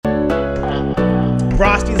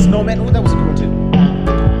know, man. That was a good one too.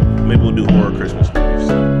 Maybe we'll do horror Christmas movies.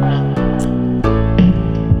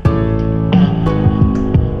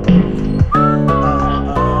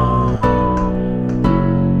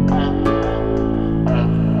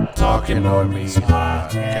 Talking Normies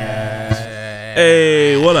podcast.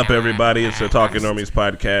 Hey, what up, everybody? It's the Talking Normies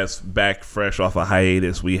podcast, back fresh off a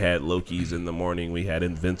hiatus. We had Loki's in the morning, we had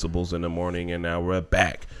Invincibles in the morning, and now we're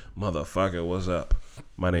back. Motherfucker, what's up?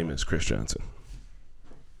 My name is Chris Johnson.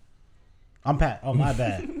 I'm Pat. Oh, my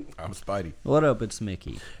bad. I'm Spidey. What up? It's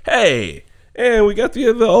Mickey. Hey, and we got the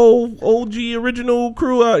old OG original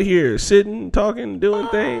crew out here, sitting, talking, doing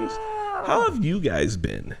things. How have you guys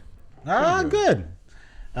been? Good.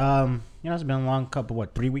 It's been a long couple,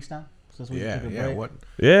 3 weeks now? Since we took a break?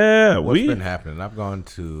 What's we been happening? I've gone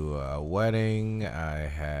to a wedding. I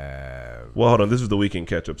have. Well, hold on. This is the weekend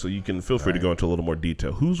catch up, so you can feel free to go into a little more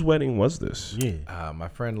detail. Whose wedding was this? Yeah. My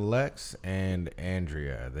friend Lex and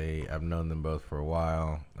Andrea. I've known them both for a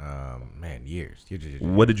while. Years.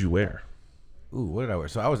 What did you wear? Ooh, what did I wear?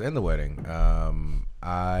 So I was in the wedding.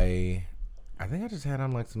 I think I just had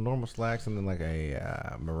on like some normal slacks and then like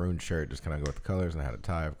a maroon shirt, just kind of go with the colors, and I had a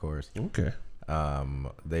tie, of course. Okay.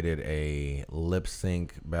 They did a lip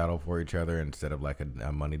sync battle for each other instead of like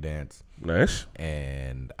a money dance. Nice.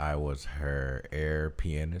 And I was her air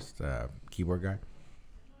pianist, keyboard guy,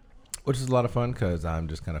 which is a lot of fun because I'm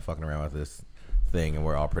just kind of fucking around with this thing, and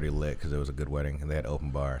we're all pretty lit because it was a good wedding and they had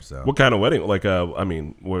open bar. So what kind of wedding? Like,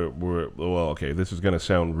 okay, this is gonna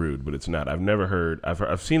sound rude, but it's not.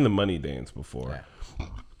 I've seen the money dance before. Yeah.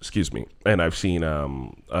 Excuse me, and I've seen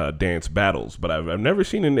dance battles, but I've never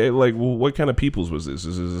seen what kind of peoples was this?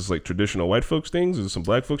 Is this like traditional white folks things? Is this some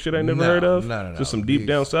black folk shit I never heard of? No. Just some deep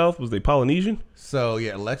down south? Was they Polynesian? So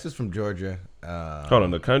yeah, Lex is from Georgia. Hold on,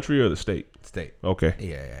 the country or the state? State. Okay.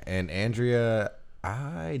 Yeah. And Andrea,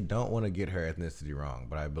 I don't want to get her ethnicity wrong,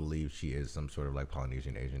 but I believe she is some sort of like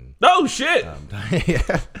Polynesian Asian. Oh shit!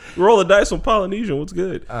 Yeah. Roll the dice on Polynesian. What's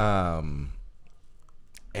good?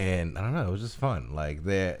 And I don't know, it was just fun. Like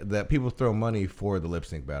that people throw money for the lip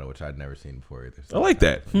sync battle, which I'd never seen before either. So I like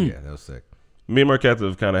that. Yeah, that was sick. Me and Marquette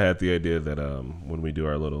have kind of had the idea that when we do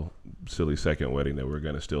our little silly second wedding, that we're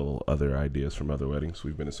going to steal other ideas from other weddings.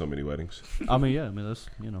 We've been to so many weddings. That's Don't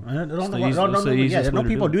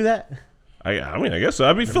people do that? I guess so.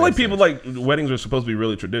 I feel like people like weddings are supposed to be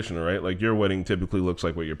really traditional, right? Like your wedding typically looks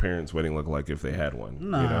like what your parents' wedding looked like if they had one.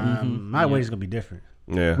 Nah, my wedding's gonna be different.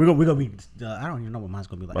 Yeah, we're gonna be. I don't even know what mine's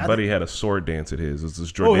gonna be like. My buddy had a sword dance at his. It's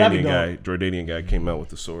this Jordanian guy came out with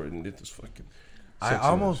the sword and did this fucking. I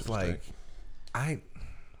almost like, I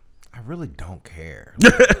really don't care.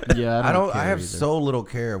 Yeah, I don't. I have either. so little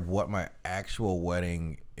care of what my actual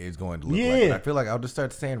wedding is going to look like. And I feel like I'll just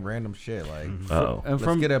start saying random shit like,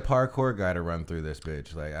 let's get a parkour guy to run through this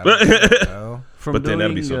bitch. Like, I don't know. From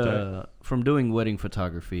doing wedding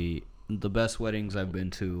photography, the best weddings I've been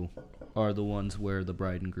to are the ones where the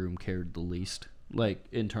bride and groom cared the least, like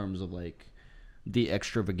in terms of like the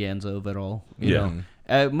extravaganza of it all. You know,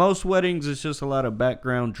 at most weddings it's just a lot of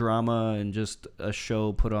background drama and just a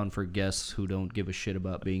show put on for guests who don't give a shit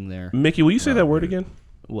about being there. Mickey, will you say that word again?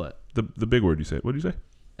 What? The big word you said. What did you say?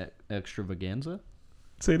 Extravaganza?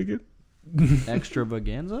 Say it again.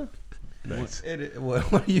 Extravaganza? Nice.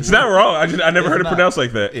 What do you It's not wrong. I never heard it pronounced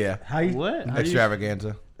like that. Yeah. What?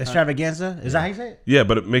 Extravaganza. Extravaganza? Is that how you say it? Yeah,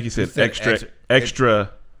 but Mickey said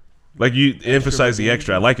extra. Like you emphasize the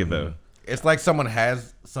extra. I like it though. It's like someone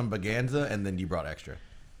has some baganza and then you brought extra.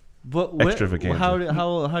 But Extravaganza.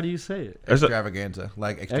 How do you say it? Extravaganza.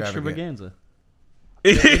 Like Extravaganza.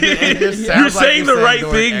 You're saying the right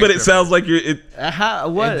thing, but it sounds like you're.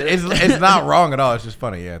 What? It's not wrong at all. It's just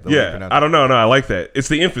funny. Yeah. I don't know. No, I like that. It's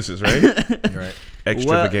the emphasis, right? Right.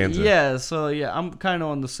 Extravaganza. I'm kind of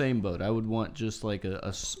on the same boat. I would want just like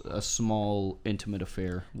a small intimate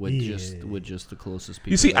affair with just the closest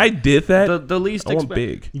people. You see, I did that. The least I want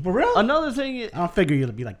big. For real? Another thing, I don't figure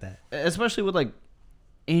you'll be like that. especially with like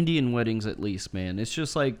Indian weddings, at least, man. It's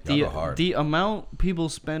just like the amount people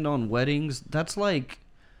spend on weddings. That's like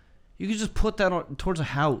you could just put that towards a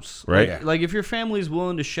house, right? Like if your family's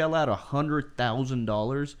willing to shell out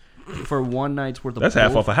 $100,000 for one night's worth of that's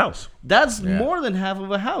half off a house. That's more than half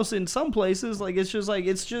of a house in some places. Like it's just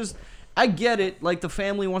I get it. Like the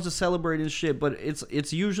family wants to celebrate and shit, but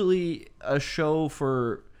it's usually a show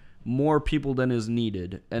for more people than is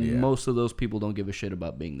needed, and most of those people don't give a shit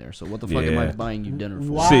about being there. So what the fuck am I buying you dinner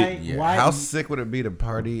for? Why? How sick would it be to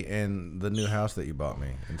party in the new house that you bought me?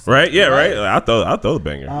 Right? Yeah, right. I throw the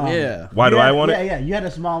banger. Why do I want it? Yeah. You had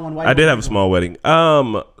a small one. I did have a small wedding.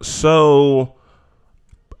 So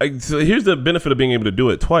here's the benefit of being able to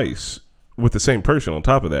do it twice. with the same person on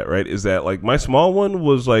top of that, right? Is that like my small one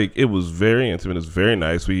was like it was very intimate, it's very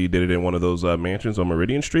nice. We did it in one of those mansions on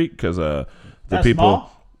Meridian Street because the That's people.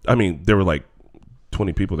 small? I mean, there were like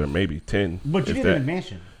 20 people there, maybe 10. But you did it in a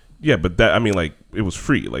mansion. Yeah, but that, I mean, like, it was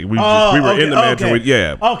free. Like, we were in the mansion. Okay.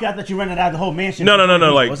 Yeah. Okay, I thought you rented out the whole mansion. No.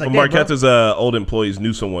 Like damn, Marquette's old employees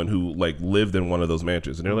knew someone who, like, lived in one of those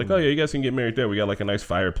mansions. And they're like, oh, yeah, you guys can get married there. We got, like, a nice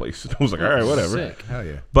fireplace. And I was like, all right, whatever. Sick. Hell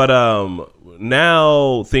yeah. But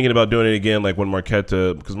now thinking about doing it again, like, when Marquette,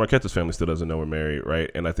 because Marquette's family still doesn't know we're married,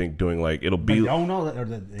 right? And I think doing, like, it'll be. They don't know that? Or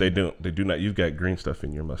they do not. You've got green stuff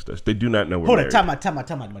in your mustache. They do not know we're hold married. on, time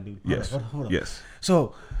out, my dude. Yes. Hold on. Yes.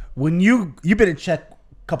 So, when you've been in check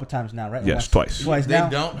couple times now, right? Yes, twice. Twice They now.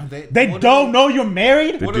 don't. They don't know you're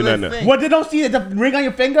married. They What do do they not know. think? What, they don't see the ring on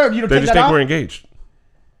your finger? Or you don't They take just that think off? we're engaged.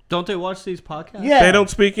 Don't they watch these podcasts? Yeah. They don't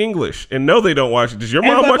speak English. And no, they don't watch it. Does your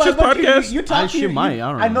And mom but- watch this but podcast? You talk to She your- might, you-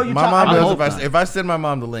 I don't I know know. you My talk. mom I does. hope If I send my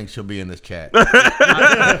mom the link, she'll be in this chat.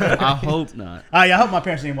 I hope not. I hope my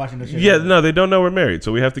parents ain't watching this shit. Yeah, no, they don't know we're married,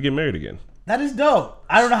 so we have to get married again. That is dope.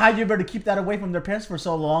 I don't know how you're able to keep that away from their parents for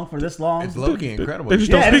so long, for this long. It's low-key incredible. They just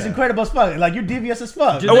Yeah, don't it is speak. incredible as fuck. Like, you're devious as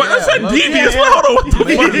fuck. Oh, I said low-key, devious. yeah. Hold on. What the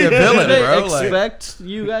Make fuck? me a villain, Do they bro. Like, expect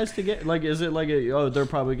you guys to get like? Is it like they're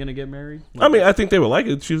probably gonna get married? I mean, I think they would like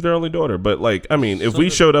it. She's their only daughter. But, like, I mean, if we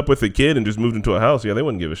showed up with a kid and just moved into a house, yeah, they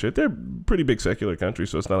wouldn't give a shit. They're a pretty big secular country,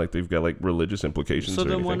 so it's not like they've got, like, religious implications So or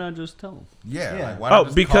then anything. why not just tell them? yeah. Yeah. Like, why not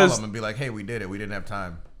just because- call them and be like, hey, we did it. We didn't have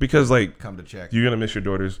time. Because, like, Come to check. you're going to miss your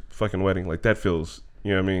daughter's fucking wedding. Like, that feels, you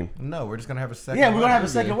know what I mean? No, we're just gonna have a second. Yeah, we're gonna have a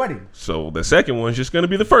wedding. second wedding. So the second one's just going to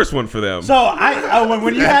be the first one for them. So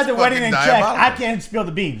when you had That's the wedding fucking in check, diabolical. I can't spill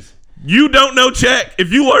the beans. You don't know Czech.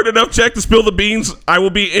 If you learned enough Czech to spill the beans, I will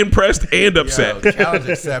be impressed and upset. Yo, challenge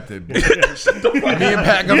accepted. Me and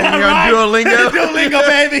Pat going on Duolingo. Duolingo,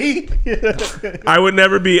 baby. I would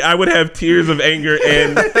never be. I would have tears of anger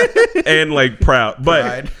and like proud.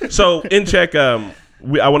 But Pride. so in Czech, I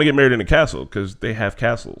want to get married in a castle because they have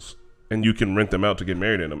castles and you can rent them out to get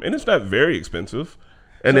married in them, and it's not very expensive.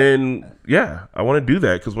 And then I want to do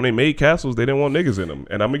that because when they made castles, they didn't want niggas in them,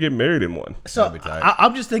 and I'm gonna get married in one. So That'd be tight.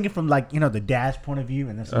 I'm just thinking from like the dad's point of view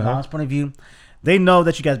and the mom's point of view. They know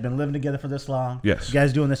that you guys been living together for this long. Yes. You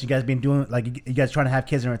guys doing this. You guys been doing like you guys trying to have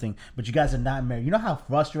kids and everything, but you guys are not married. You know how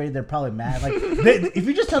frustrated they're probably mad. Like if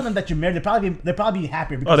you just tell them that you're married, they'll probably be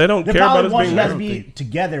happier. Because they don't care probably about us want being you guys to married. be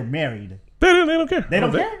together, married. They don't care. They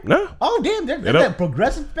don't care. No. Oh damn, they're don't.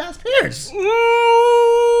 progressive fast parents.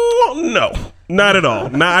 No, not at all.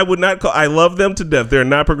 No, I would not call. I love them to death. They're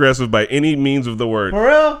not progressive by any means of the word. For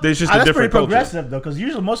real? There's just Ah, a that's different pretty culture. progressive though, because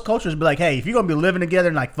usually most cultures be like, hey, if you're gonna be living together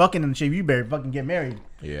and like fucking and shit, you better fucking get married.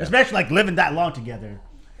 Yeah. Especially like living that long together.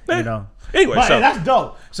 You know. Anyway, But so that's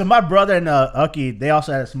dope. So my brother and Ucky, they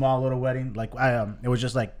also had a small little wedding. Like it was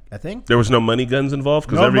just like I think. there was no money guns involved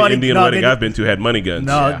because No every money- Indian no, wedding they I've been to had money guns.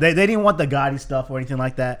 No, Yeah. they didn't want the gaudy stuff or anything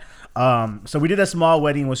like that. So we did a small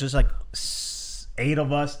wedding. It was just like 8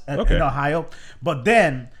 of us in Ohio. But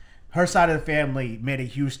then her side of the family made a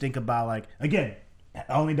huge stink about like again.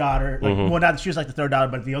 Only daughter, like well, not she was like the third daughter,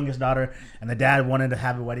 but the youngest daughter, and the dad wanted to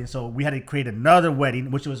have a wedding, so we had to create another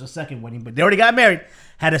wedding, which was a second wedding. But they already got married,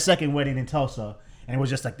 had a second wedding in Tulsa, and it was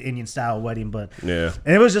just like the Indian style wedding. But Yeah.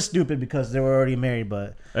 and it was just stupid because they were already married.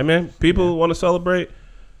 But Hey man, people want to celebrate.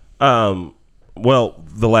 Well,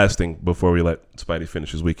 the last thing before we let Spidey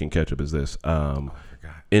finish his weekend catch up is this: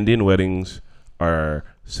 Indian weddings are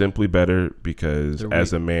simply better because They're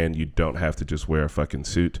as weak. a man, you don't have to just wear a fucking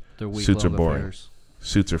suit. They're Suits are week-long boring. affairs.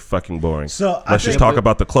 Suits are fucking boring. So I let's just think- talk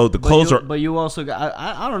about the clothes. The clothes are. But you also got.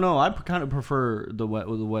 I don't know. I kind of prefer the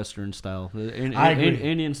Western style. I agree.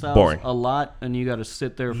 Indian style Boring. a lot, and you got to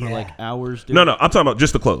sit there for Yeah. like hours. Dude. No, I'm talking about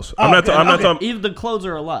just the clothes. I'm Oh, not. okay, I'm not okay. talking. Even the clothes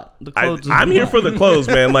are a lot. The clothes. I'm here for the clothes,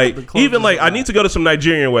 man. Like The clothes even is like a I lot. need to go to some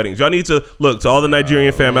Nigerian weddings. Y'all need to look to all the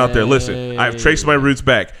Nigerian fam out there. Listen, I've traced my roots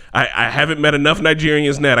back. I haven't met enough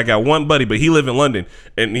Nigerians now. I got one buddy, but he live in London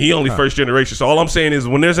and he only first generation. So all I'm saying is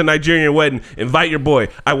when there's a Nigerian wedding, invite your boy.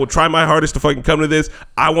 I will try my hardest to fucking come to this.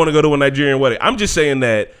 I want to go to a Nigerian wedding. I'm just saying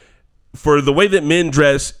that for the way that men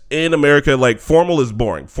dress in America, like formal is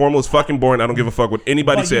boring. Formal is fucking boring. I don't give a fuck what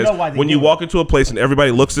anybody Well, you says. know why they When you do it. walk into a place and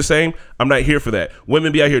everybody looks the same, I'm not here for that.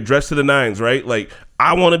 Women be out here dressed to the nines, right? Like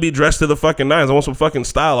I want to be dressed to the fucking nines. I want some fucking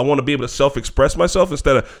style. I want to be able to self-express myself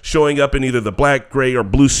instead of showing up in either the black, gray, or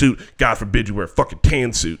blue suit. God forbid you wear a fucking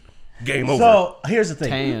tan suit. Game over. So here's the thing: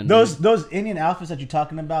 Tan, those Indian outfits that you're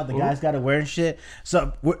talking about, the guys got to wear and shit.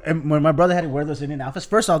 So and when my brother had to wear those Indian outfits,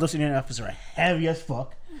 first off, those Indian outfits are heavy as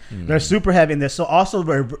fuck. They're super heavy, and they're so also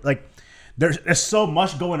very like there's so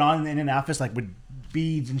much going on in the Indian outfits, like with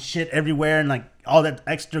beads and shit everywhere, and like all that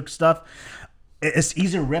extra stuff. It's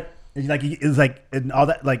easy to rip It's like and all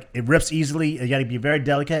that. Like it rips easily. You got to be very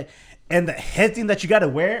delicate. And the head thing that you got to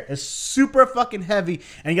wear is super fucking heavy,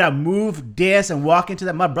 and you got to move, dance, and walk into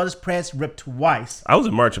that. My brother's pants ripped twice. I was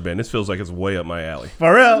in marching band. This feels like it's way up my alley.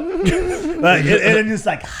 For real. Like, and it's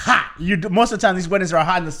like hot. Most of the time, these weddings are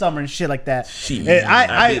hot in the summer and shit like that. Shit. And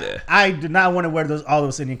I do not want to wear all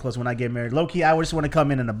those Indian clothes when I get married. Low key, I just want to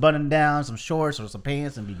come in a button down, some shorts or some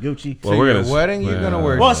pants, and be Gucci. Well, we're gonna wedding. You're gonna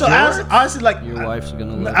wear. Well, so honestly, like Your wife's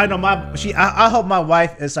gonna. Love I know I hope my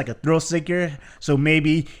wife is like a thrill seeker. So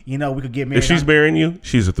maybe we could get married. If she's marrying you,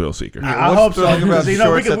 she's a thrill seeker. I hope so. About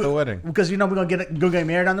shorts at the wedding? Because we're gonna get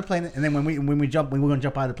married on the plane, and then when we're gonna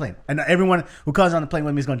jump out of the plane, and everyone who comes on the plane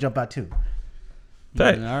with me is gonna jump out too.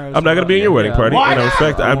 Hey, I'm not gonna be in your wedding party, and I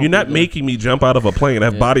respect that. You're not making me jump out of a plane and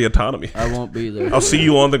have body autonomy. I won't be there. I'll see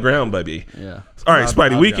you on the ground, baby. Yeah. All right,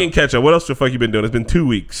 Spidey, weekend catch up. What else the fuck you been doing? It's been 2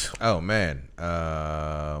 weeks. Oh man,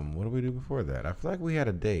 what did we do before that? I feel like we had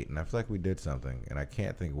a date, and I feel like we did something, and I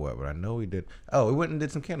can't think what, but I know we did. Oh, we went and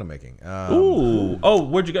did some candle making. Ooh. Oh,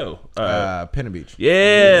 where'd you go? Penn Beach.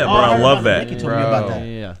 Yeah, bro, I love that. You told me about that.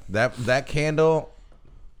 Yeah. That candle.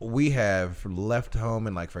 We have left home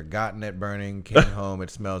and like forgotten it burning. Came home, it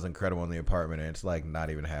smells incredible in the apartment, and it's like not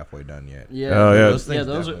even halfway done yet. Yeah. Oh, yeah.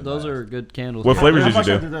 Those are good candles. What flavors did How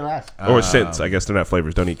you much do? did that last? Or scents? I guess they're not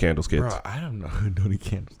flavors. Don't eat candles, kids. Bro, I don't know. Don't eat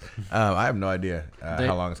candles. I have no idea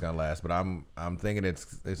how long it's gonna last, but I'm thinking it's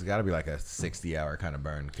got to be like a 60-hour kind of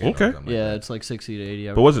burn. Okay. Yeah, it's like 60 to 80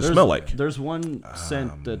 hours. But what does it smell like? There's one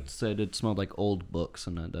scent that said it smelled like old books,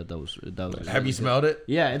 and that was. Have you smelled it?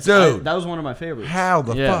 Yeah, Dude, that was one of my favorites. How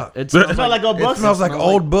the fuck? It smells like old books. It smells like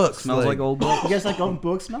old books. Smells like old books. You guys like old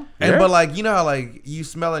book smell? And but like you know how like you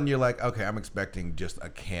smell and you're like, okay, I'm expecting just a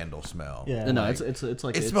candle smell. Yeah. No, Like,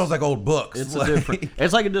 it smells like old books. It's like, a different.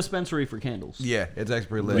 It's like a dispensary for candles. Yeah, it's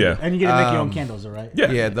actually lit. Yeah. And you get to make your own candles, all right?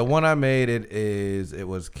 Yeah. Yeah, the one I made it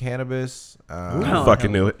was cannabis. I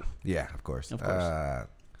fucking knew it. Yeah, of course. Of course.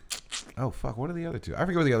 Oh fuck, what are the other two? I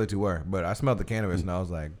forget what the other two were, but I smelled the cannabis and I was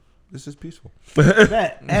like, this is peaceful.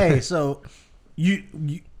 Hey, so you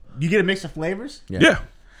get a mix of flavors? Yeah.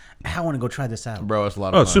 I want to go try this out. Bro, it's a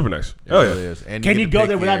lot Oh, of it's fun. super nice. It Oh, really yeah. is. And Can you get to go pick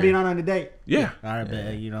there without your- being on a date? Yeah. All right, bet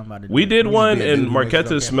I'm about to do We it. did one, be a and dude who makes it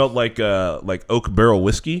Marquetta okay. smelled like oak barrel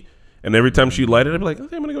whiskey. And every time she lighted it, I'd be like,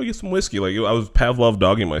 okay, I'm gonna go get some whiskey. Like I was Pavlov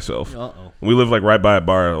dogging myself. Uh-oh. We live like right by a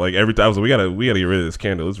bar. Like every time I was like, we gotta get rid of this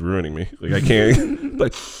candle. It's ruining me. Like I can't.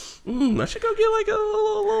 Like I should go get like a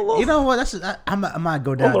little. You know what? I might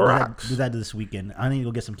go down the do rocks. that this weekend. I need to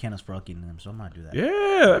go get some candles for Ucky and them, so I might do that.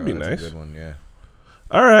 Yeah, that'd be That's nice. a good one, yeah.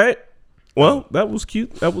 All right. Well, that was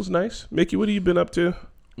cute. That was nice. Mickey, what have you been up to?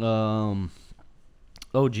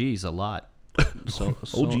 Oh geez, a lot. So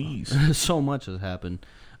geez. so much has happened.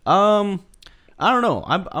 I don't know.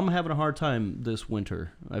 I'm having a hard time this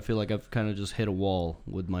winter. I feel like I've kind of just hit a wall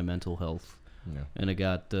with my mental health, and it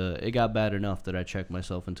got bad enough that I checked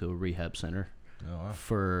myself into a rehab center. Oh,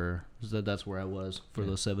 wow. That's where I was for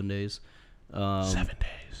those 7 days. 7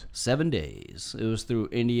 days. 7 days. It was through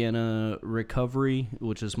Indiana Recovery,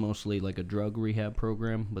 which is mostly like a drug rehab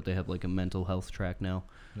program, but they have like a mental health track now.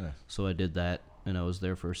 Nice. So I did that, and I was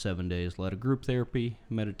there for 7 days. A lot of group therapy,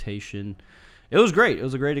 meditation. It was great. It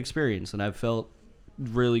was a great experience, and I felt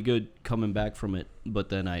really good coming back from it. But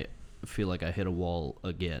then I feel like I hit a wall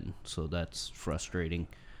again, so that's frustrating.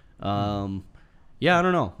 Yeah, I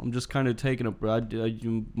don't know. I'm just kind of taking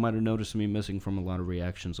you might have noticed me missing from a lot of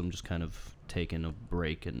reactions. I'm just kind of taking a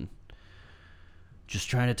break and just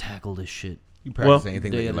trying to tackle this shit. You practice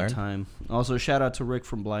anything that Day you at a learned? time. Also, shout out to Rick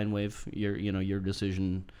from Blind Wave. Your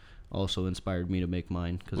decision also inspired me to make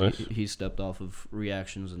mine because Nice. he stepped off of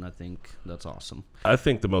reactions, and I think that's awesome. I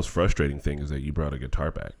think the most frustrating thing is that you brought a guitar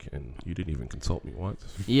back and you didn't even consult me once.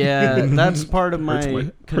 Yeah, that's part of my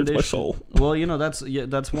Hurts condition. my soul. Well,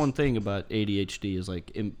 that's one thing about ADHD is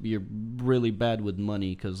like you're really bad with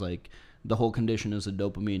money because like the whole condition is a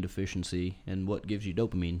dopamine deficiency, and what gives you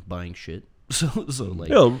dopamine? Buying shit. So like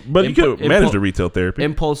Yeah, but you could manage the retail therapy.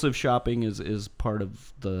 Impulsive shopping is part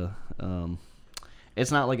of the. It's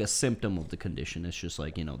not like a symptom of the condition. It's just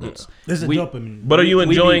like that's. There's a dopamine. But are you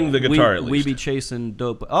enjoying the guitar at We least? be chasing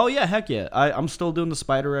dope. Oh yeah, heck yeah! I'm still doing the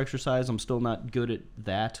spider exercise. I'm still not good at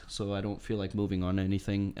that, so I don't feel like moving on to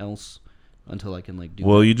anything else until I can like do.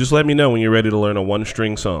 Well, you just let me know when you're ready to learn a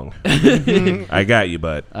one-string song. I got you,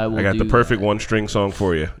 bud. I will got the do perfect that. one-string song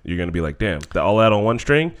for you. You're gonna be like, damn, all that on one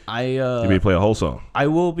string? You may play a whole song. I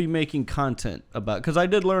will be making content about because I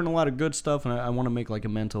did learn a lot of good stuff, and I want to make like a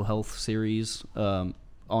mental health series on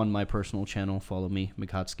my personal channel. Follow me,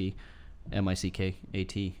 Mikatsuki.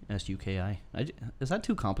 MICKATSUKI. Is that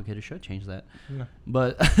too complicated? Should I change that? No.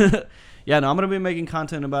 But yeah, no, I'm gonna be making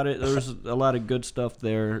content about it. There's a lot of good stuff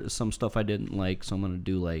there. Some stuff I didn't like, so I'm gonna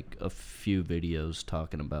do like a few videos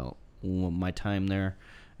talking about my time there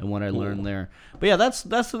and what I learned there. But yeah, that's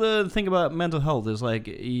the thing about mental health is like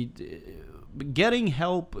getting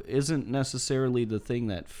help isn't necessarily the thing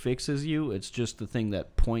that fixes you. It's just the thing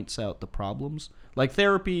that points out the problems. Like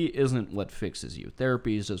therapy isn't what fixes you.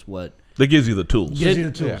 Therapy is just what that gives you the tools. Gives you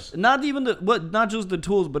the tools. Not even not just the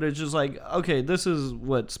tools, but it's just like, okay, this is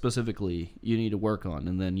what specifically you need to work on,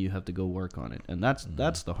 and then you have to go work on it, and that's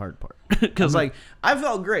the hard part. Because like I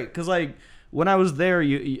felt great, because like when I was there,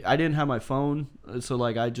 I didn't have my phone, so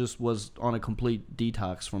like I just was on a complete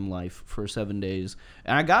detox from life for 7 days,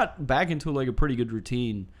 and I got back into like a pretty good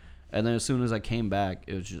routine, and then as soon as I came back,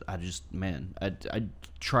 it was just I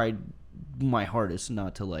tried my hardest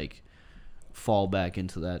not to like fall back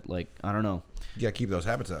into that, like, I don't know. You gotta keep those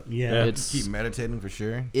habits up. Yeah. Keep meditating for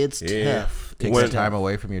sure. It's tough. Take some time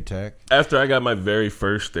away from your tech. After I got my very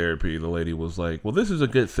first therapy, the lady was like, well, this is a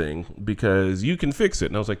good thing because you can fix it.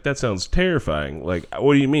 And I was like, that sounds terrifying. Like,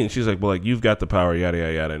 what do you mean? She's like, well, like, you've got the power, yada,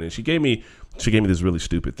 yada, yada. And then she gave me this really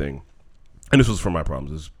stupid thing. And this was for my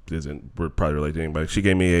problems. This isn't probably related to anybody. She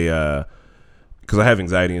gave me because I have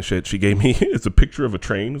anxiety and shit. She gave me, it's a picture of a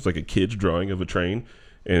train. It's like a kid's drawing of a train.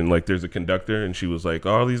 And like there's a conductor, and she was like,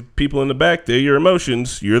 all these people in the back, they're your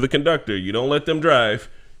emotions. You're the conductor. You don't let them drive.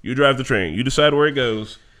 You drive the train. You decide where it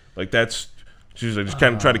goes. Like that's, she's like, just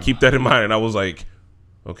kind of try to keep that in mind. And I was like,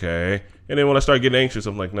 okay. And then when I started getting anxious,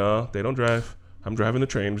 I'm like, no, they don't drive. I'm driving the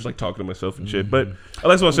train. I'm just like talking to myself and shit. But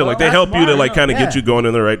that's what I said. Like they help you to like kind of get you going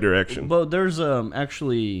in the right direction. But there's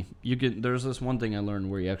actually there's this one thing I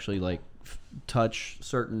learned where you actually like touch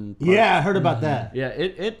certain parts. Yeah, I heard about that.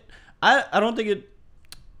 Yeah, I don't think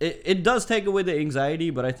it does take away the anxiety,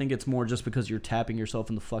 but I think it's more just because you're tapping yourself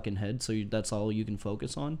in the fucking head, so that's all you can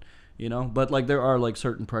focus on, you know? But, like, there are, like,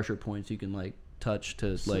 certain pressure points you can, like, touch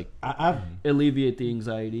to, like, alleviate the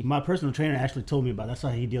anxiety. My personal trainer actually told me about it. That's how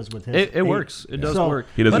he deals with his... It works. It does work.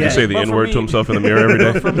 He doesn't say the N-word to himself in the mirror every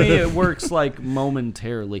day. But for me, it works, like,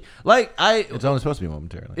 momentarily. Like, It's only supposed to be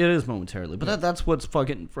momentarily. It is momentarily. But that's what's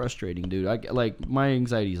fucking frustrating, dude. Like, my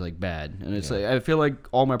anxiety is, like, bad. And it's like, I feel like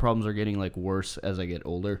all my problems are getting, like, worse as I get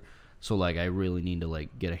older. So, like, I really need to,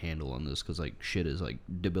 like, get a handle on this because, like, shit is, like,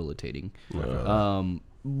 debilitating.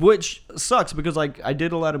 Which sucks because, like, I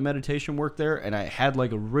did a lot of meditation work there, and I had,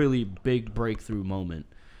 like, a really big breakthrough moment.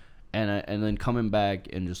 And then coming back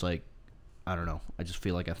and just, like, I don't know. I just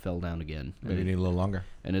feel like I fell down again. Maybe you need a little longer.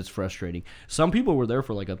 And it's frustrating. Some people were there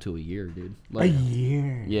for, like, up to a year, dude. Like, a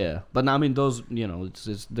year? Yeah. But, I mean, those, you know,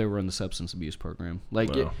 they were in the substance abuse program.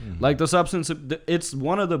 Like, like the substance, it's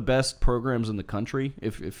one of the best programs in the country.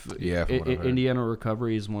 Indiana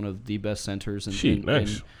Recovery is one of the best centers in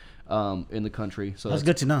the country. So that's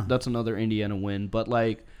good to know. That's another Indiana win. But,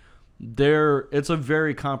 like, it's a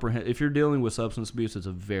very comprehensive. If you're dealing with substance abuse, it's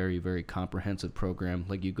a very, very comprehensive program.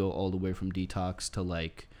 Like you go all the way from detox to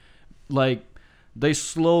like they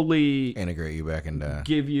slowly integrate you back and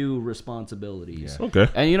give you responsibilities. Yeah. Okay.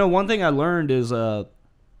 And you know, one thing I learned is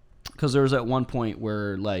because there was at one point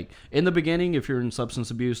where like in the beginning, if you're in substance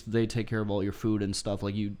abuse, they take care of all your food and stuff.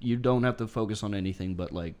 Like you don't have to focus on anything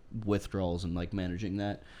but like withdrawals and like managing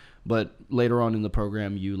that. But later on in the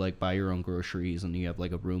program, you like buy your own groceries and you have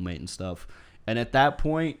like a roommate and stuff. And at that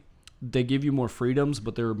point, they give you more freedoms,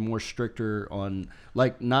 but they're more stricter on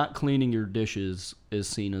like not cleaning your dishes is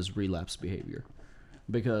seen as relapse behavior,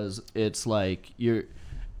 because it's like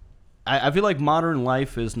I feel like modern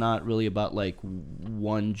life is not really about like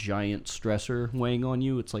one giant stressor weighing on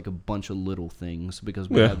you. It's like a bunch of little things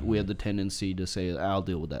because we have the tendency to say I'll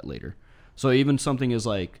deal with that later. So even something is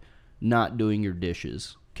like not doing your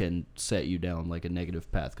dishes can set you down like a negative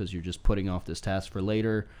path because you're just putting off this task for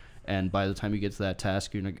later, and by the time you get to that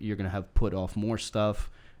task, you're going to have put off more stuff,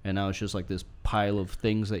 and now it's just like this pile of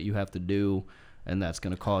things that you have to do, and that's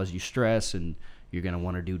going to cause you stress, and you're going to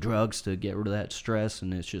want to do drugs to get rid of that stress,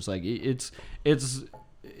 and it's just like it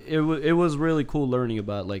was really cool learning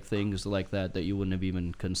about like things like that you wouldn't have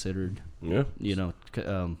even considered. Yeah. You know,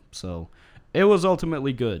 so it was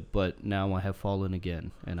ultimately good, but now I have fallen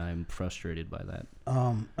again, and I'm frustrated by that.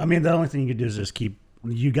 I mean, the only thing you can do is just keep.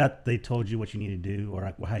 They told you what you need to do,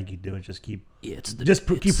 or how you can do it. Just keep. Yeah,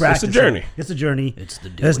 keep practicing. It's a journey. It's a journey.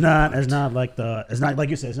 It's not like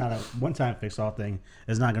you said. It's not a one-time fix-all thing.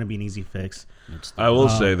 It's not going to be an easy fix. I will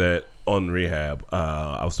say that on rehab,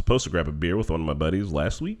 I was supposed to grab a beer with one of my buddies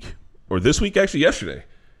last week, or this week actually, yesterday.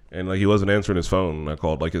 And like he wasn't answering his phone. And I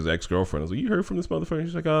called like his ex-girlfriend. I was like, "You heard from this motherfucker?"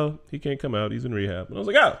 She's like, "Oh, he can't come out. He's in rehab." And I was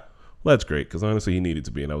like, "Oh, Well, that's great because honestly, he needed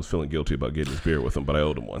to be, and I was feeling guilty about getting his beer with him, but I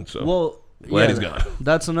owed him one. So well, glad he's gone.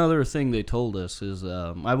 That's another thing they told us is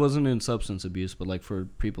I wasn't in substance abuse, but like for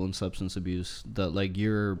people in substance abuse, that like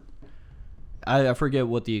I forget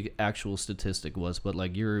what the actual statistic was, but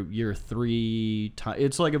like you're 3 times.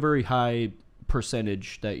 It's like a very high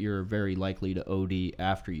percentage that you're very likely to OD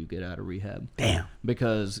after you get out of rehab. Damn.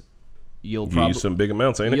 Because you'll You probably use some big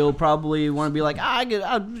amounts, ain't it? You'll probably want to be like, I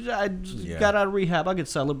got out of rehab, I could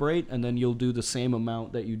celebrate, and then you'll do the same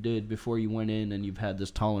amount that you did before you went in, and you've had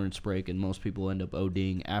this tolerance break, and most people end up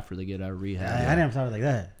ODing after they get out of rehab. I never thought of it like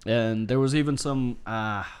that. And there was even some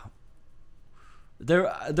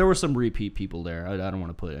there were some repeat people there. I don't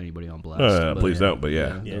want to put anybody on blast. Please don't. But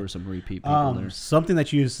yeah, there were some repeat people there. Something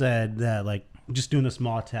that you said that like just doing a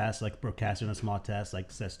small task, like broadcasting a small task,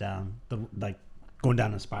 like sets down like going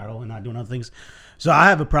down a spiral and not doing other things. So I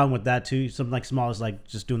have a problem with that too. Something like small is like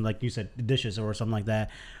just doing, like you said, dishes or something like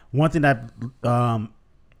that. One thing that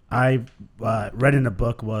I read in a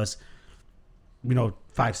book was,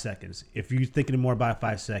 5 seconds. If you're thinking more about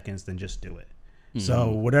 5 seconds, then just do it. Mm-hmm.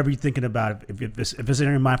 So whatever you're thinking about, if it's in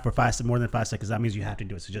your mind for more than 5 seconds, that means you have to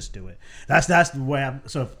do it. So just do it. That's the way I'm.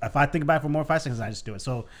 So if I think about it for more than 5 seconds, I just do it.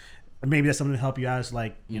 So maybe that's something to help you out. It's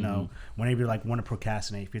like, whenever you like want to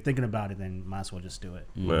procrastinate, if you're thinking about it, then might as well just do it.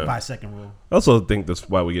 Yeah. 5 second rule. I also think that's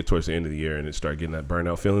why we get towards the end of the year and it start getting that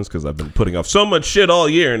burnout feelings because I've been putting off so much shit all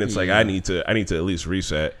year, and it's like I need to at least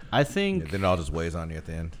reset. I think then it all just weighs on you at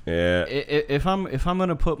the end. Yeah. If I'm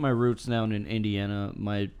gonna put my roots down in Indiana,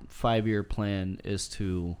 my 5-year plan is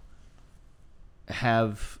to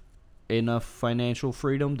have enough financial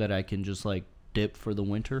freedom that I can just like dip for the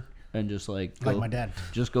winter. And just like my dad,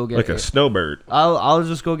 just go get like a snowbird. I'll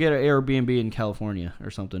just go get an Airbnb in California or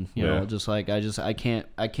something. You know, just like I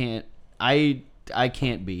can't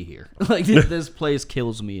be here. Like this place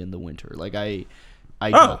kills me in the winter. Like I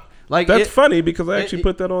don't. Like that's funny because I actually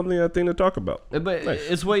put that on the thing to talk about. But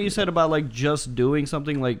it's what you said about like just doing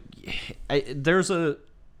something. Like I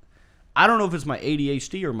don't know if it's my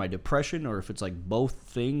ADHD or my depression or if it's like both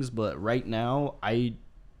things. But right now I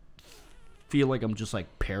feel like I'm just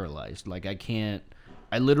like paralyzed. Like I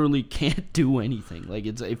literally can't do anything. Like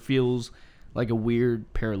it feels like a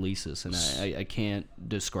weird paralysis, and I can't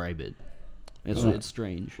describe it. It's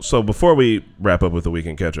strange. So before we wrap up with the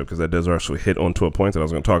weekend catch up, because that does actually hit onto a point that I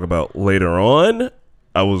was going to talk about later on,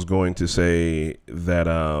 I was going to say that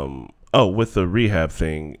with the rehab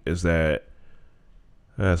thing is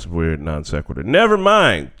that's weird non sequitur. Never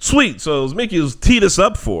mind. Sweet. So as Mickey was teed us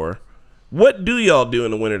up for, what do y'all do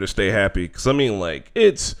in the winter to stay happy? Because, I mean, like,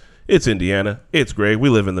 it's Indiana. It's great. We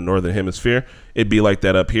live in the northern hemisphere. It'd be like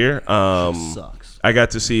that up here. Sucks. I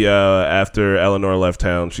got to see after Eleanor left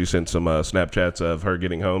town, she sent some Snapchats of her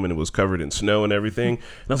getting home, and it was covered in snow and everything.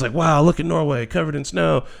 And I was like, wow, look at Norway, covered in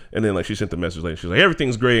snow. And then like she sent the message later. She was like,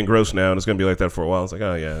 everything's gray and gross now, and it's going to be like that for a while. I was like,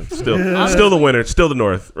 oh, yeah, it's still the winter. It's still the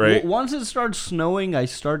north, right? Well, once it starts snowing, I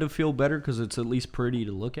start to feel better because it's at least pretty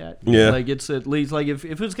to look at. Yeah. Like, it's at least, like, if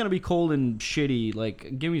it's going to be cold and shitty,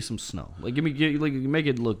 like, give me some snow. Like, make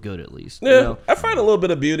it look good at least. Yeah, you know? I find a little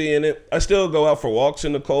bit of beauty in it. I still go out for walks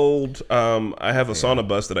in the cold. I have a sauna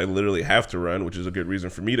bus that I literally have to run, which is a good reason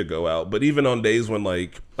for me to go out. But even on days when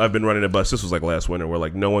like I've been running a bus, this was like last winter, where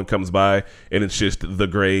like no one comes by and it's just the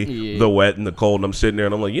gray, the wet, and the cold, and I'm sitting there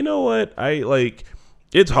and I'm like, you know what?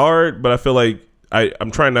 It's hard, but I feel like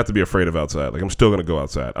I'm trying not to be afraid of outside. Like I'm still gonna go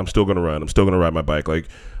outside. I'm still gonna run. I'm still gonna ride my bike. Like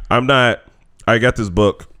I'm not. I got this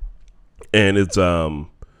book, and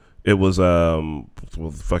it was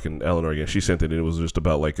fucking Eleanor again. She sent it, and it was just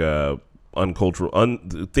about like uncultural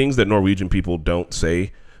things that Norwegian people don't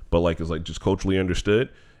say, but like is like just culturally understood.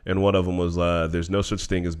 And one of them was there's no such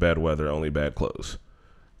thing as bad weather, only bad clothes.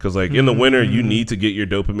 Because like in the winter you need to get your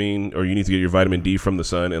dopamine or you need to get your vitamin D from the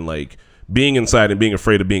sun, and like being inside and being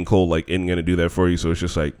afraid of being cold like isn't gonna do that for you. So it's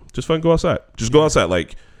just like just fucking go outside. Just go outside.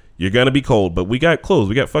 Like you're gonna be cold, but we got clothes,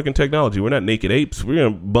 we got fucking technology. We're not naked apes. We're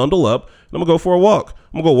gonna bundle up and I'm gonna go for a walk.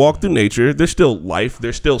 I'm gonna go walk through nature. There's still life,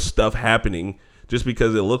 there's still stuff happening. Just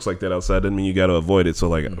because it looks like that outside doesn't mean you got to avoid it. So,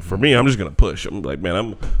 like, for me, I'm just going to push. I'm like, man, I'm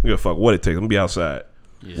going to fuck what it takes. I'm going to be outside.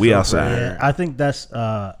 Yeah. We outside. Yeah, I think that's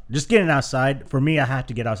just getting outside. For me, I have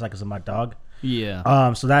to get outside because of my dog.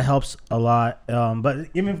 Yeah. So that helps a lot. But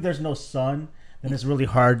even if there's no sun, then it's really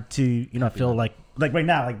hard to, feel like right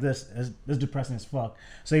now, like this is depressing as fuck.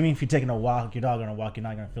 So even if you're taking a walk, your dog on a walk, you're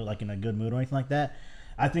not going to feel like in a good mood or anything like that.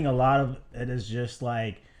 I think a lot of it is just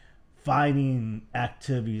like finding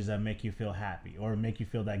activities that make you feel happy or make you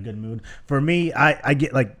feel that good mood. For me, I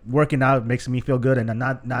get like working out makes me feel good, and I'm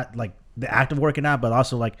not like the act of working out, but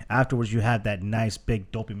also like afterwards you have that nice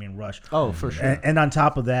big dopamine rush. Oh, for sure. And on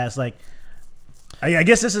top of that, it's like I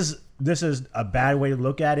guess this is a bad way to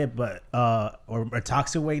look at it, but or a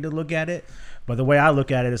toxic way to look at it. But the way I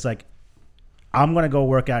look at it is like, I'm going to go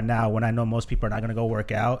work out now when I know most people are not going to go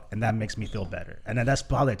work out, and that makes me feel better. And then that's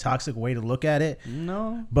probably a toxic way to look at it.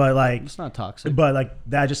 No. But like, it's not toxic. But like,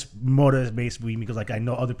 that just motivates me because like I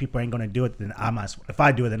know other people ain't going to do it, then if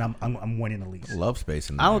I do it, then I'm winning at least. Love space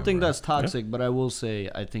in the I don't gym, think bro. that's toxic, but I will say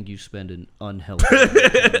I think you spend an unhealthy amount of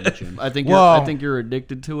time in the gym. I think you're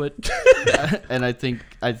addicted to it. And I think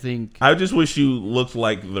I just wish you looked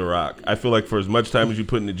like The Rock. I feel like for as much time as you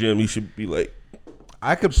put in the gym, you should be like,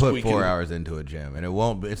 I could put 4 hours into a gym, and it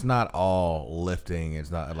won't. It's not all lifting. It's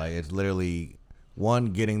not like it's literally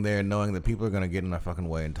getting there, knowing that people are gonna get in my fucking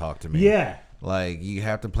way and talk to me. Yeah. Like you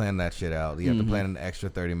have to plan that shit out. You have to plan an extra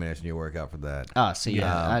 30 minutes in your workout for that.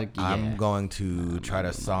 I'm going to try to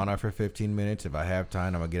sauna for 15 minutes. If I have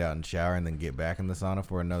time, I'm gonna get out and shower and then get back in the sauna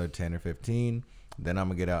for another 10 or 15. Then I'm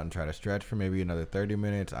gonna get out and try to stretch for maybe another 30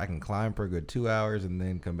 minutes. I can climb for a good 2 hours and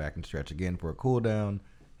then come back and stretch again for a cool down.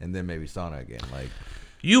 And then maybe sauna again. Like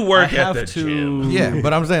you work at the gym. Yeah,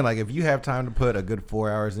 but I'm saying like if you have time to put a good 4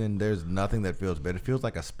 hours in, there's nothing that feels better. It feels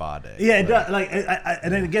like a spa day. Yeah, it does. Like,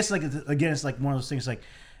 and then I guess like again, it's like one of those things. Like,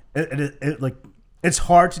 like it's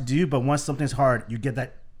hard to do, but once something's hard, you get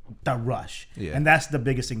that rush. Yeah, and that's the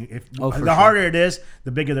biggest thing. The harder it is,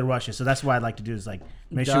 the bigger the rush is. So that's what I like to do is like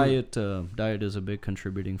make diet is a big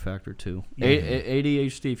contributing factor too. Yeah.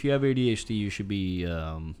 ADHD. If you have ADHD, you should be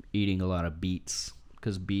eating a lot of beets.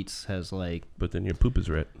 Because beets has like, but then your poop is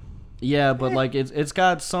red. Yeah, but like it's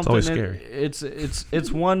got something. It's always scary.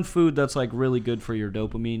 It's one food that's like really good for your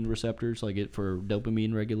dopamine receptors, like it for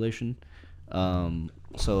dopamine regulation.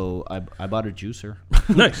 So I bought a juicer.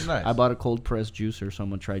 Nice. I bought a cold pressed juicer, so I'm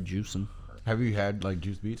gonna try juicing. Have you had like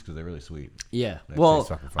juice beets? Because they're really sweet. Yeah. Well,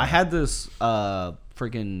 I had this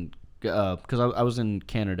freaking because I was in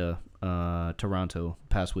Canada. Toronto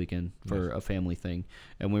past weekend for a family thing,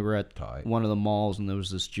 and we were at one of the malls, and there was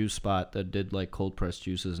this juice spot that did like cold pressed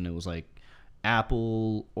juices, and it was like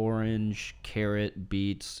apple, orange, carrot,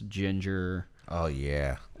 beets, ginger. Oh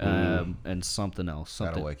yeah, and something else,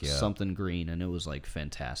 something green, and it was like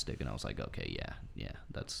fantastic. And I was like, okay, yeah,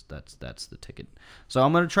 that's the ticket. So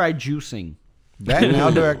I'm gonna try juicing. That and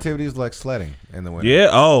outdoor activities like sledding in the winter. Yeah.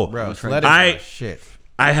 Oh, bro, sledding is shit.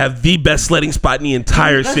 I have the best sledding spot in the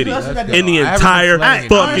entire city. In the entire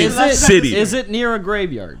fucking city. Is it near a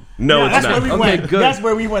graveyard? No, it's not. Okay, good. That's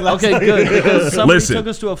where we went last night. Okay, good. Because somebody took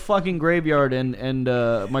us to a fucking graveyard, and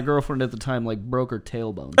my girlfriend at the time like broke her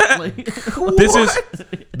tailbone.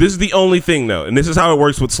 This is the only thing though, and this is how it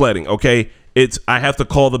works with sledding. Okay, I have to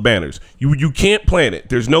call the banners. You can't plan it.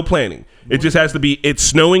 There's no planning. It just has to be, it's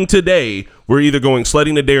snowing today. We're either going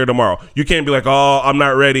sledding today or tomorrow. You can't be like, oh, I'm not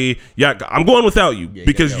ready. Yeah, I'm going without you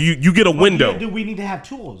because you get a window. Do we need to have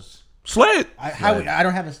tools? Sled. I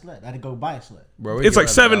don't have a sled. I had to go buy a sled. Bro, it's like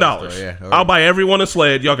 $7. Yeah. I'll buy everyone a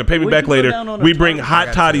sled. Y'all can pay me back later. We bring hot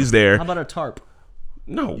toddies there. How about a tarp?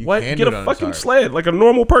 No, what? Get a fucking sled like a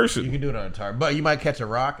normal person. You can do it on a tarp, but you might catch a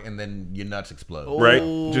rock and then your nuts explode. Right?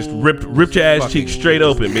 Just rip your ass cheeks straight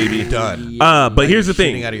open, baby. Done. But here's the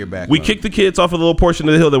thing: out of your back we kick the kids off a little portion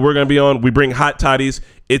of the hill that we're going to be on. We bring hot toddies.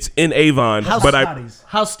 It's in Avon, how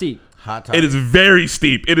steep? Hot toddies. It is very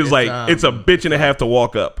steep. It is it's a bitch and a half to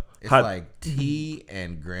walk up. It's like tea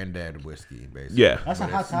and granddad whiskey, basically. Yeah, that's a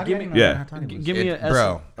hot toddy. Give me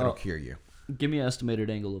bro. It'll cure you. Give me an estimated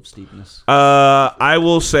angle of steepness. I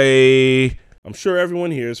will say, I'm sure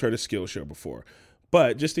everyone here has heard of Skillshare before,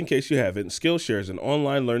 but just in case you haven't, Skillshare is an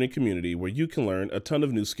online learning community where you can learn a ton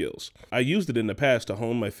of new skills. I used it in the past to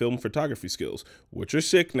hone my film photography skills, which are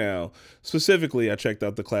sick now. Specifically, I checked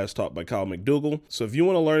out the class taught by Kyle McDougall. So if you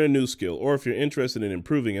want to learn a new skill, or if you're interested in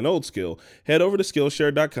improving an old skill, head over to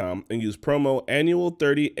Skillshare.com and use promo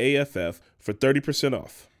annual30AFF for 30%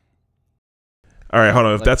 off. All right, hold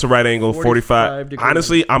on. If that's the right angle, 45 degrees.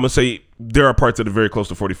 Honestly, I'm going to say there are parts that are very close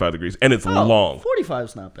to 45 degrees, and it's long. 45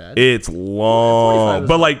 is not bad. It's long.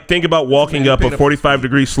 But, like, think about walking up a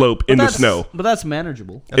 45-degree slope in the snow. But that's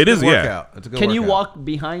manageable. It is, yeah. Can you walk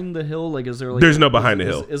behind the hill? Like, is there like... There's no behind the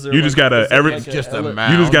hill. You just got to...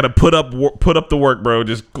 You just got to put up the work, bro.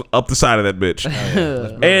 Just up the side of that bitch.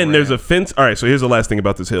 And there's a fence. All right, so here's the last thing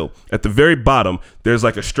about this hill. At the very bottom, there's,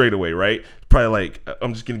 like, a straightaway, right? Probably like,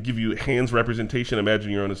 I'm just going to give you hands representation.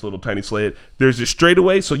 Imagine you're on this little tiny sled. There's a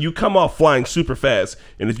straightaway, so you come off flying super fast.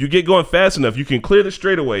 And if you get going fast enough, you can clear the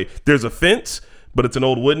straightaway. There's a fence, but it's an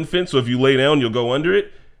old wooden fence. So if you lay down, you'll go under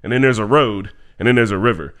it. And then there's a road, and then there's a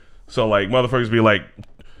river. So like motherfuckers be like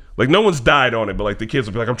no one's died on it, but like the kids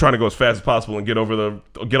will be like, I'm trying to go as fast as possible and get all the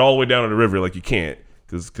way down to the river. Like you can't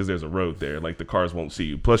because there's a road there. Like the cars won't see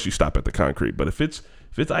you. Plus you stop at the concrete. But if it's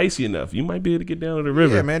if it's icy enough, you might be able to get down to the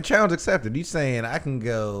river. Yeah, man. Challenge accepted. You saying I can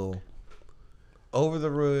go over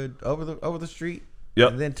the road, over the street,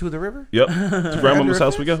 Yep. and then to the river? Yep. To grandmama's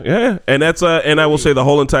house we go. Yeah. And that's and I will say the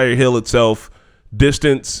whole entire hill itself,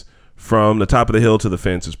 distance from the top of the hill to the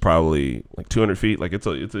fence is probably like 200 feet. Like it's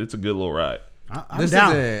a good little ride. I'm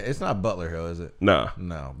down. It's not Butler Hill, is it? Nah.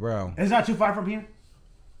 No, bro. It's not too far from here.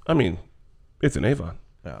 I mean, it's in Avon.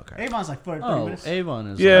 Oh, okay. Avon's like 30 minutes. Avon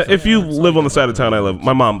is. Yeah, if you live on the side of town I live,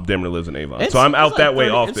 my mom damn near lives in Avon, so I'm out that way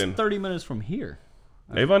often. It's 30 minutes from here.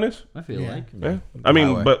 Avon is? I feel like. Yeah. I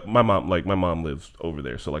mean, but my mom lives over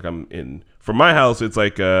there, so like I'm in. From my house, it's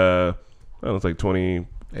like it's like 20.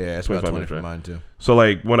 Yeah, it's about 20 minutes, from right? mine too. So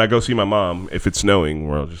like when I go see my mom, if it's snowing,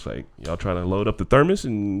 we're all just like, y'all trying to load up the thermos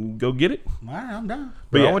and go get it. All right, I'm down.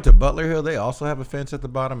 But Bro, yeah. I went to Butler Hill. They also have a fence at the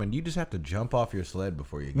bottom, and you just have to jump off your sled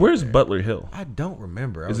before you get Where's there. Butler Hill? I don't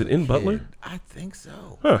remember. Is it in Butler? I think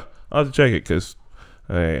so. Huh? I'll have to check it because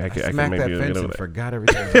I Smacked can maybe that get fence over and that. forgot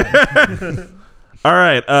everything. All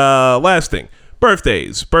right. Last thing.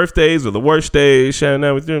 Birthdays. Birthdays are the worst days. Shouting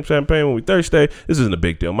out, we drink champagne when we thirsty. This isn't a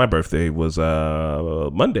big deal. My birthday was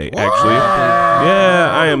Monday, actually. Yeah,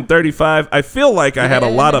 I am 35. I feel like I had a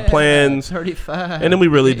lot of plans. 35. And then we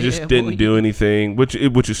really just didn't boy. do anything, which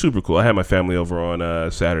is super cool. I had my family over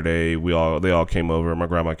on Saturday. They all came over. My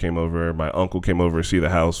grandma came over. My uncle came over to see the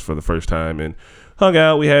house for the first time and hung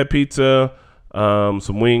out. We had pizza,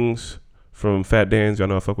 some wings from Fat Dan's. Y'all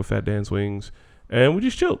know I fuck with Fat Dan's wings. And we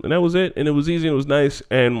just chilled, and that was it. And it was easy, and it was nice.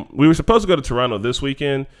 And we were supposed to go to Toronto this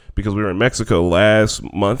weekend because we were in Mexico last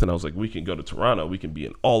month. And I was like, we can go to Toronto. We can be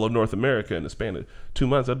in all of North America in the span of 2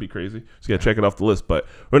 months. That'd be crazy. So you got to check it off the list. But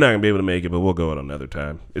we're not going to be able to make it, but we'll go at another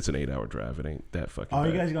time. It's an 8-hour drive. It ain't that fucking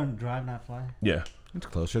bad. You guys going to drive, not fly? Yeah. It's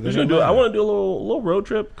closer We're than gonna do it. I want to do a little road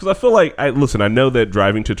trip because I feel like, I know that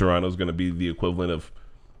driving to Toronto is going to be the equivalent of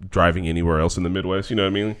driving anywhere else in the Midwest. You know what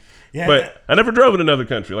I mean? Yeah, but I never drove in another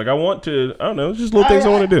country. Like I want to. I don't know. It's just little things I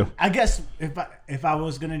want to do. I guess if I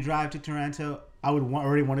was gonna drive to Toronto, I would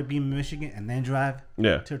already want to be in Michigan and then drive.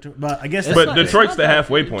 Yeah. But I guess. But Detroit's the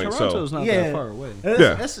halfway point. Toronto's not that far away.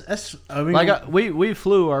 It's, I mean, Like we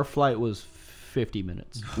flew. Our flight was 50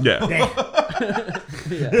 minutes. Yeah.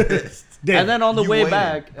 damn. And then on the way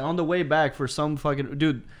waited. back for some fucking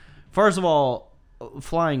dude. First of all,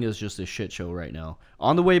 flying is just a shit show right now.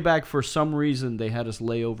 On the way back, for some reason, they had us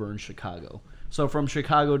lay over in Chicago. So from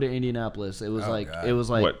Chicago to Indianapolis, it was like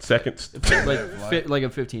What seconds? like a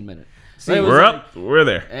 15-minute. We're up. We're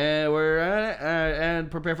there. And we're and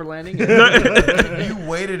prepare for landing. You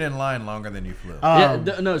waited in line longer than you flew.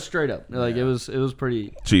 No, straight up. Like it was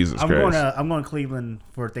pretty. Jesus Christ. I'm going to Cleveland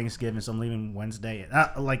for Thanksgiving, so I'm leaving Wednesday.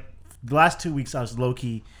 Like the last 2 weeks, I was low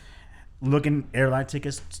key looking airline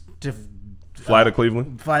tickets to Fly to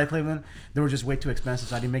Cleveland. They were just way too expensive,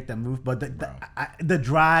 so I didn't make that move. But the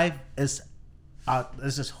drive is.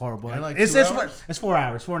 It's just horrible. Like it's 2 hours? It's 4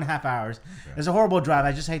 hours, 4.5 hours. Okay. It's a horrible drive.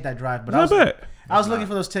 I just hate that drive. But I was looking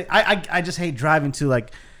for those tickets. I just hate driving to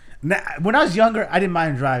like. When I was younger, I didn't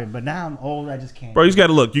mind driving, but now I'm old. I just can't. Bro, you just got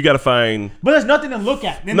to look. You got to find. But there's nothing to look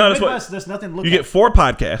at. In the Midwest, there's nothing to look at. You get 4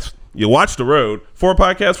 podcasts. You watch the road. 4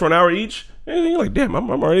 podcasts for an hour each. And you're like, damn, I'm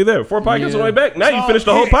already there. 4 podcasts on the way back. Now you finished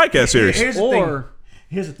the whole podcast series. Here's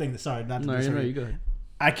the thing. Sorry, not to No, be you go ahead.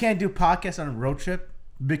 I can't do podcasts on a road trip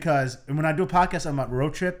because when I do a podcast on my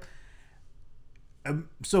road trip,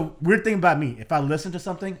 so weird thing about me, if I listen to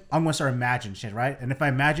something, I'm gonna start imagining shit, right? And if I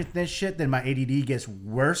imagine this shit, then my ADD gets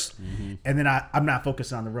worse, and then I'm not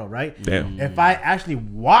focusing on the road, right? Damn. If I actually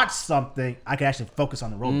watch something, I can actually focus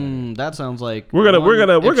on the road. That sounds like We're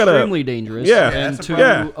gonna extremely dangerous. Yeah. And That's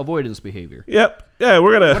to avoidance behavior. Yep. Yeah,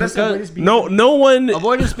 we're gonna. What is avoidance No one.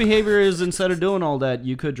 Avoidance behavior is instead of doing all that,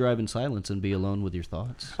 you could drive in silence and be alone with your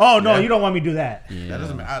thoughts. Oh no, you don't want me to do that. That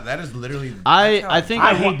doesn't matter. That is literally. I think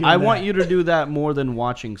I hate doing I want that. you to do that more than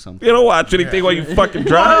watching something. You don't watch anything while you fucking No,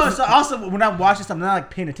 drive. so also when I'm watching something, I'm not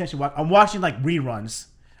like paying attention. I'm watching like reruns.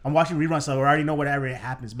 I'm watching reruns, so I already know whatever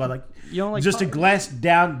happens. But like, You don't like just to podcasts? glance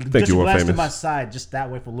down, Thank just you, to World glance to Famous. my side, just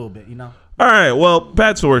that way for a little bit, you know. All right. Well,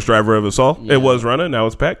 Pat's the worst driver of us all. Yeah. It was Runner. Now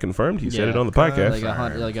it's Pat. Confirmed. He said it on the podcast.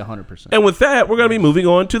 Like 100%. And with that, we're gonna be moving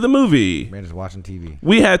on to the movie. Man, just watching TV.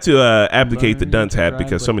 We had to abdicate the dunce hat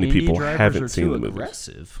because so many people haven't seen the movie.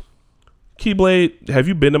 Aggressive. Keyblade, have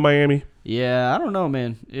you been to Miami? Yeah, I don't know,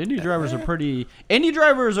 man. Indie drivers are pretty. Indie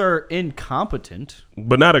drivers are incompetent,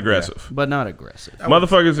 But not aggressive. but not aggressive.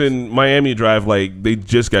 Motherfuckers in Miami drive like they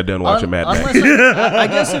just got done watching Mad Max. I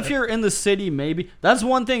guess if you're in the city, maybe. That's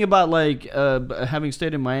one thing about like having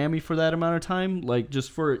stayed in Miami for that amount of time, like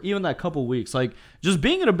just for even that couple weeks, like just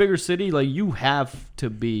being in a bigger city, like you have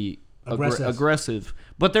to be aggressive.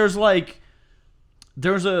 But there's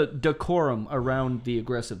there's a decorum around the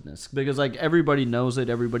aggressiveness because like everybody knows it,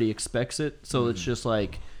 everybody expects it, so it's just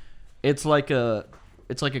like it's like a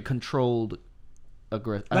controlled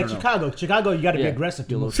aggressive. Like Chicago, you got to be aggressive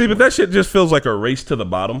to move. See, but that shit just feels like a race to the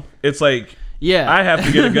bottom. It's like. Yeah, I have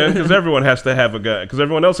to get a gun because everyone has to have a gun because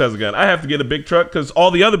everyone else has a gun. I have to get a big truck because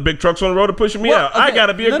all the other big trucks on the road are pushing me out. I got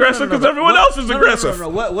to be aggressive because everyone else is aggressive. No.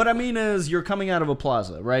 What I mean is you're coming out of a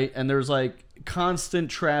plaza, right? And there's like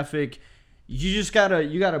constant traffic. You just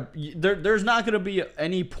there's not going to be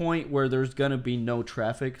any point where there's going to be no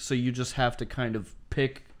traffic. So you just have to kind of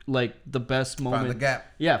pick like the best moment. Find the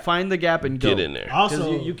gap. Yeah, find the gap and go. Get in there.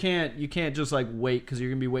 Also, you can't just like wait because you're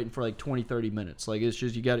gonna be waiting for like 20-30 minutes. Like it's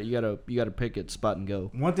just you gotta pick it, spot and go.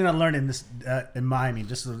 one thing I learned in this in Miami,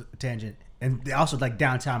 just a tangent, and also like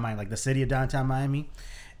downtown Miami, like the city of downtown Miami,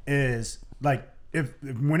 is like if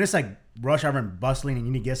when it's like rush hour and bustling and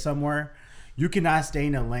you need to get somewhere, you cannot stay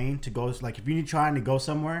in a lane to go. Like if you're trying to go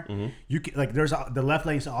somewhere, you can, like the left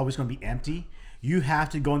lane is always going to be empty. You have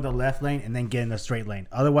to go in the left lane and then get in the straight lane.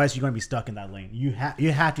 Otherwise, you're going to be stuck in that lane. You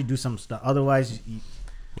have to do some stuff. Otherwise,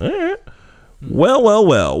 all right.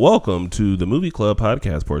 Well. Welcome to the Movie Club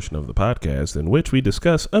podcast portion of the podcast, in which we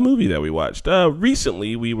discuss a movie that we watched.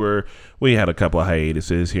 Recently, we had a couple of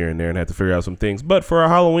hiatuses here and there and had to figure out some things. But for our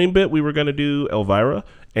Halloween bit, we were going to do Elvira.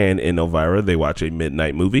 And in Elvira, they watch a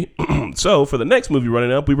midnight movie. So for the next movie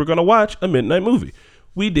running up, we were going to watch a midnight movie.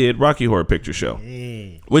 We did Rocky Horror Picture Show,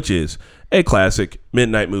 which is a classic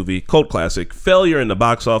midnight movie, cult classic, failure in the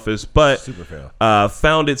box office, but Super fail.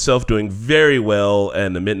 Found itself doing very well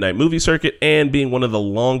in the midnight movie circuit and being one of the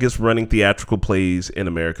longest running theatrical plays in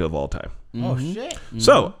America of all time. oh shit!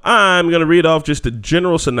 So I'm going to read off just a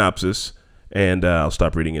general synopsis, and I'll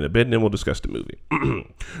stop reading in a bit, and then we'll discuss the movie.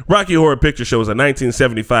 Rocky Horror Picture Show is a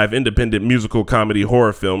 1975 independent musical comedy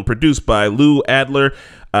horror film produced by Lou Adler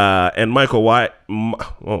and Michael White.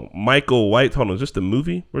 Michael White. Hold on, is this the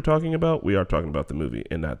movie we're talking about? We are talking about the movie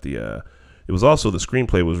and not the... It was also, the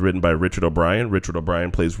screenplay was written by Richard O'Brien. Richard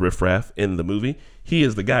O'Brien plays Riff Raff in the movie. He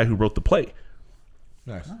is the guy who wrote the play.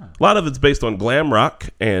 Nice. A lot of it's based on glam rock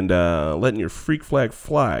and letting your freak flag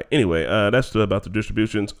fly. Anyway, that's about the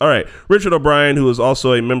distributions. All right. Richard O'Brien, who is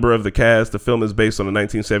also a member of the cast. The film is based on a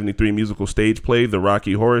 1973 musical stage play, The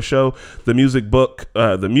Rocky Horror Show. The music, book,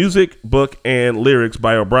 and lyrics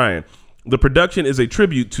by O'Brien. The production is a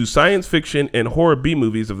tribute to science fiction and horror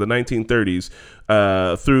B-movies of the 1930s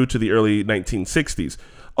through to the early 1960s.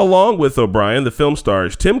 Along with O'Brien, the film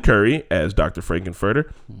stars Tim Curry as Dr.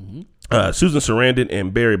 Frankenfurter, Susan Sarandon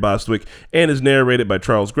and Barry Bostwick, and is narrated by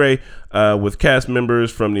Charles Gray, with cast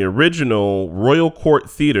members from the original Royal Court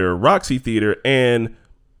Theater, Roxy Theater, and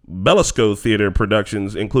Belasco Theater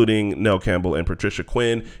productions, including Nell Campbell and Patricia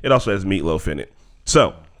Quinn. It also has Meatloaf in it.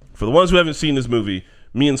 So, for the ones who haven't seen this movie,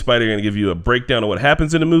 me and Spider are going to give you a breakdown of what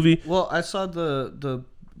happens in the movie. Well, I saw the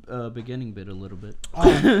beginning bit a little bit.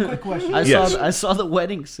 Quick question. I saw the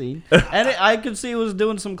wedding scene, and I could see it was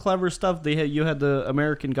doing some clever stuff. You had the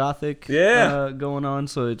American Gothic going on,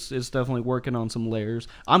 so it's definitely working on some layers.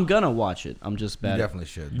 I'm gonna watch it. I'm just bad. You definitely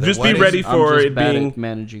should. Just be ready for it being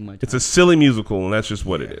managing my time. It's a silly musical, and that's just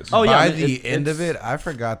what it is. Oh yeah. By the end of it, I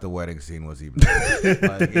forgot the wedding scene was even.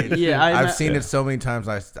 I've seen it so many times.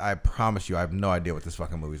 I promise you, I have no idea what this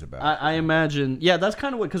fucking movie's about. I imagine. Yeah, that's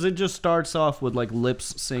kind of what, because it just starts off with like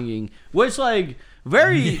lips singing, which like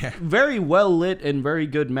very well lit and very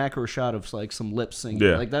good macro shot of like some lip singing.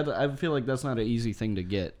 Yeah. Like that, I feel like that's not an easy thing to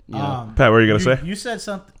get. You know? Pat, what are you gonna say? You said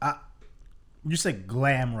something. You said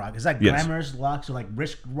glam rock. Is that Yes. glamorous rock? So like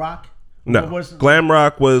rich rock? No. What was- Glam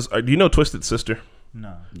rock was. Do you know Twisted Sister?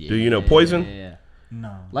 No. Do you know Poison? Yeah.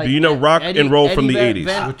 No. Like, Do you know rock and roll from the 80s?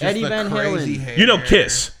 Eddie Van Halen. hair. You know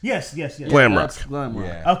Kiss. Yes. Glam rock. That's glam rock.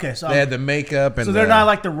 Yeah. Okay, so they had the makeup and so they're not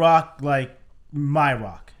like the rock, like my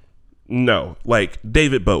rock. No, like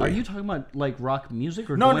David Bowie. Are you talking about like rock music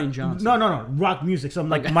or No, Dwayne Johnson? No, rock music. So I'm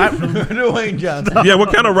like my Dwayne Johnson. Yeah,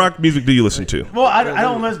 what kind of rock music do you listen to? well, I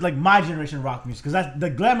don't listen like my generation rock music because that's the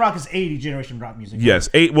glam rock is 80 generation rock music. Yes,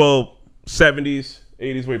 70s,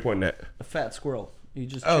 80s. Where you pointing at? A fat squirrel. You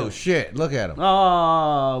just Oh chilled. shit! Look at him.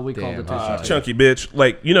 Oh, we Damn, called it too dude. short. Chunky bitch.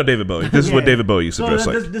 Like, you know David Bowie. This is what David Bowie used to So dress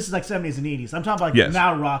this, like. this is like 70s and 80s. I'm talking about like Yes.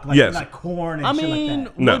 now rock, like Yes. like Korn and I shit mean,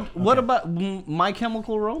 like that. No. what about My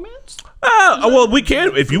Chemical Romance? Well, we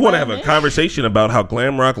can if you want to have a glam-ish? conversation about how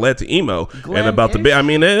glam rock led to emo and about the Glam-ish? I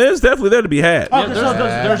mean, it's definitely there to be had. Oh,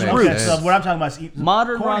 there's makes roots. sense. So what I'm talking about is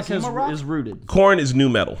Modern Korn rock emo rock? is rooted. Korn is new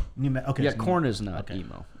metal. Okay, Yeah, so Korn is not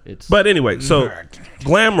emo. It's But anyway, so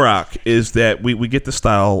glam rock is that we get the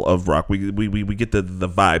style of rock. We get the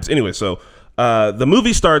vibes. Anyway, so The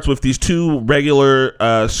movie starts with these two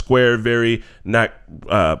regular, square, very not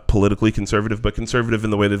politically conservative, but conservative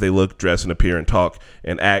in the way that they look, dress, and appear, and talk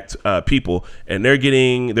and act people. And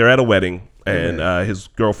they're at a wedding, and his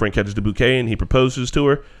girlfriend catches the bouquet, and he proposes to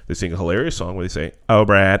her. They sing a hilarious song where they say, "Oh,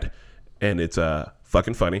 Brad," and it's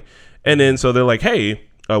fucking funny. And then so they're like, "Hey,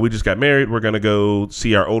 we just got married. We're gonna go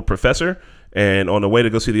see our old professor." And on the way to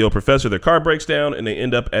go see the old professor, their car breaks down, and they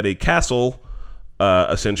end up at a castle.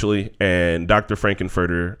 Essentially, and Dr.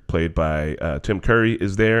 Frankenfurter, played by Tim Curry,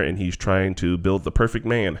 is there, and he's trying to build the perfect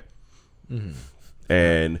man. Mm-hmm.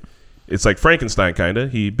 And it's like Frankenstein, kind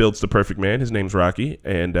of. He builds the perfect man. His name's Rocky,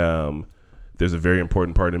 and there's a very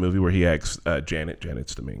important part in the movie where he asks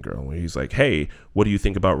Janet's the main girl, where he's like, "Hey, what do you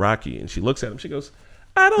think about Rocky?" And she looks at him, she goes,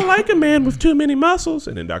 "I don't like a man with too many muscles."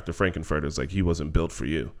 And then Dr. Frankenfurter's like, "He wasn't built for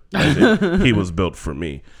you. He was built for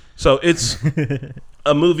me." So it's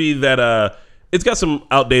a movie that... it's got some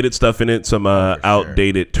outdated stuff in it, some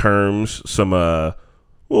outdated terms, some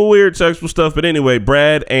weird sexual stuff. But anyway,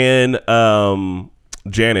 Brad and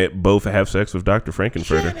Janet both have sex with Dr.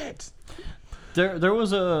 Frankenfurter. Janet! There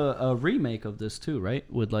was a remake of this too, right?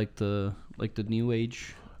 With like the new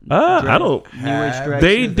age. I don't. New age drag.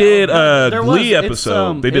 They did a Glee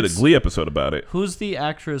episode. They did a Glee episode about it. Who's the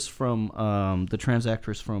actress from the trans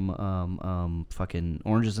actress from fucking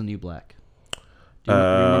Orange Is the New Black? Do you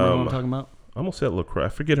remember what I'm talking about? I almost said LaCroix. I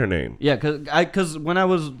forget her name. Yeah, because when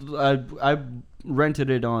I rented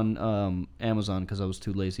it on Amazon because I was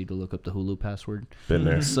too lazy to look up the Hulu password. Been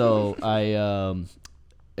there. So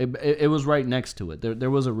it was right next to it. There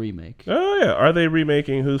was a remake. Oh yeah, are they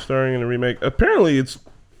remaking? Who's starring in the remake? Apparently, it's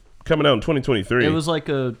coming out in 2023. It was like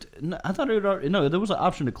I thought there was an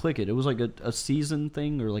option to click it. It was like a season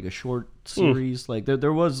thing or like a short series. Like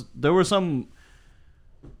there was some.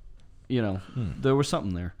 There was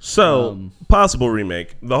something there. So, possible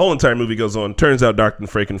remake. The whole entire movie goes on. Turns out Dr.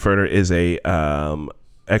 Frankenfurter is a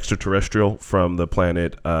extraterrestrial from the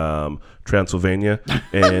planet Transylvania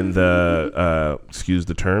and the, excuse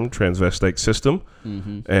the term, transvestite system.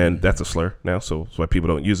 Mm-hmm. And that's a slur now, so that's why people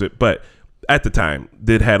don't use it. But at the time,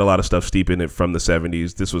 it had a lot of stuff steep in it from the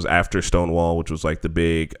 70s. This was after Stonewall, which was like the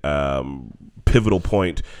big pivotal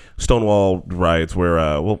point. Stonewall riots where,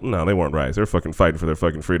 no, they weren't riots. They were fucking fighting for their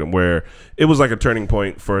fucking freedom, where it was like a turning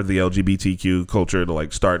point for the LGBTQ culture to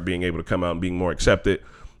like start being able to come out and being more accepted.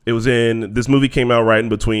 This movie came out right in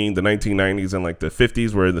between the 1990s and like the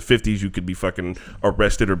 50s, where in the 50s you could be fucking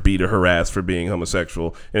arrested or beat or harassed for being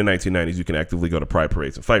homosexual. In the 1990s, you can actively go to pride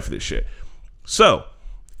parades and fight for this shit. So,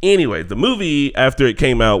 anyway, the movie, after it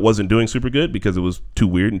came out, wasn't doing super good because it was too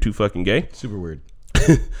weird and too fucking gay. Super weird.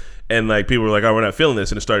 And like people were like, "Oh, we're not feeling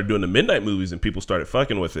this," and it started doing the midnight movies, and people started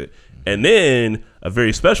fucking with it. And then a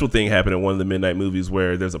very special thing happened in one of the midnight movies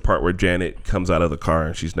where there's a part where Janet comes out of the car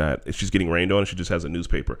and she's getting rained on, and she just has a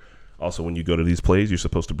newspaper. Also, when you go to these plays, you're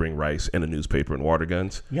supposed to bring rice and a newspaper and water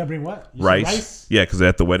guns. You gotta bring what? Rice? Yeah, because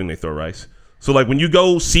at the wedding they throw rice. So like when you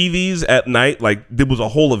go see these at night, like there was a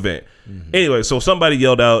whole event. Mm-hmm. Anyway, so somebody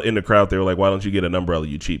yelled out in the crowd. They were like, "Why don't you get an umbrella,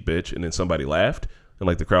 you cheap bitch?" And then somebody laughed. And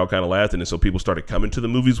like the crowd kind of laughed, and then so people started coming to the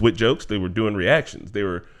movies with jokes. They were doing reactions. They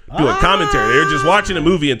were doing commentary. They were just watching a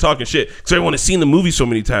movie and talking shit. So everyone has seen the movie so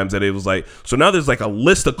many times that it was like, so now there's like a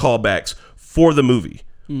list of callbacks for the movie.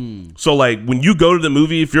 So like when you go to the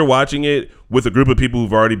movie, if you're watching it with a group of people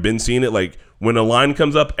who've already been seeing it, like when a line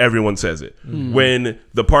comes up, everyone says it. When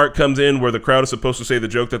the part comes in where the crowd is supposed to say the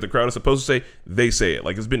joke that the crowd is supposed to say, they say it.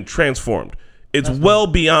 Like it's been transformed. It's well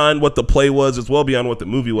beyond what the play was. It's well beyond what the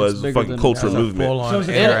movie was. It's a fucking cultural movement. So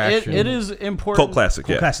it is important. Cult classic.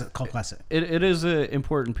 Cult classic. It is an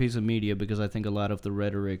important piece of media because I think a lot of the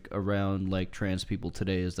rhetoric around like trans people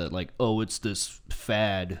today is that like, oh, it's this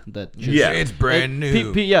fad that just, it's brand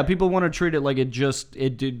new. People want to treat it like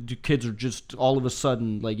kids are just all of a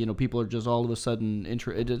sudden like people are just all of a sudden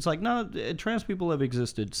it's like no, trans people have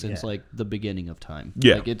existed since like the beginning of time.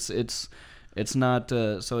 Yeah, like it's not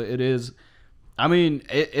so it is. I mean,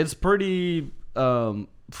 it's pretty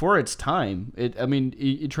for its time.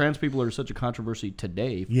 Trans people are such a controversy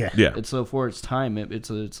today. Yeah. It's so for its time, it's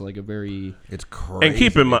like a very crazy. And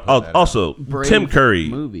keep in mind, also Tim Curry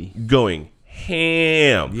movie going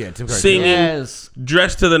ham. Yeah, Tim Curry singing,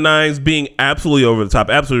 dressed to the nines, being absolutely over the top,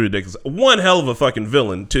 absolutely ridiculous. One hell of a fucking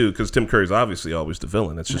villain too, because Tim Curry's obviously always the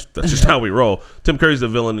villain. That's just how we roll. Tim Curry's the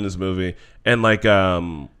villain in this movie, and like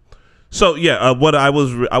So yeah, what I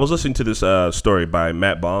was listening to this story by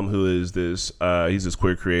Matt Baum, who is he's this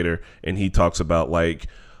queer creator, and he talks about like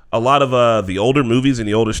a lot of the older movies and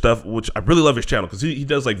the older stuff, which I really love his channel because he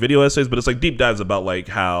does like video essays, but it's like deep dives about like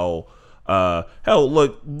how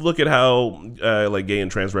look at how like gay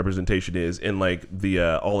and trans representation is in like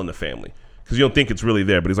the All in the Family. because you don't think it's really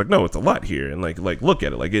there. But he's like, no, it's a lot here, and like look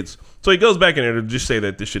at it, like it's. So he goes back in there to just say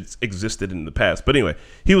that this shit existed in the past. But anyway,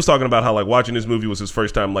 he was talking about how like watching this movie was his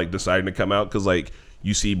first time like deciding to come out, because like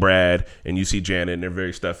you see Brad and you see Janet and they're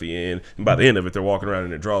very stuffy in, and by the end of it they're walking around in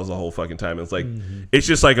their drawers the whole fucking time. And it's like it's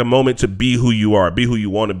just like a moment to be who you are, be who you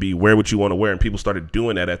want to be, wear what you want to wear. And people started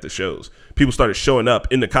doing that at the shows. People started showing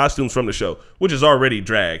up in the costumes from the show, which is already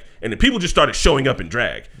drag, and then people just started showing up in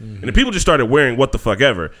drag, and then people just started wearing what the fuck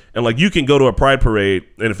ever. And like you can go to a pride parade,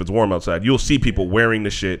 and if it's warm outside, you'll see people wearing the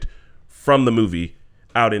shit from the movie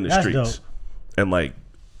out in the streets. Dope. And like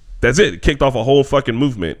that's it kicked off a whole fucking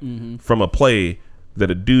movement from a play that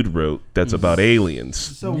a dude wrote that's about aliens.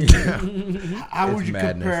 So how would you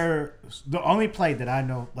madness. compare the only play that I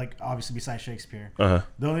know, like obviously besides Shakespeare, the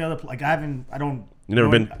only other like I've never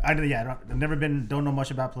been, don't know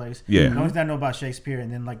much about plays. Yeah. The only thing I know about Shakespeare,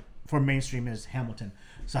 and then like for mainstream, is Hamilton.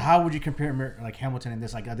 So how would you compare like Hamilton and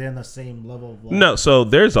this? Like, are they on the same level of like, No, so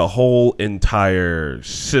there's a whole entire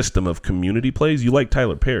system of community plays. You like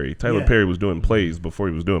Tyler Perry. Tyler Perry was doing plays before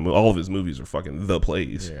he was doing all of his movies are fucking the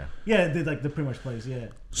plays. Yeah, they're like the pretty much plays. Yeah.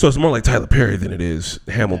 So it's more like Tyler Perry than it is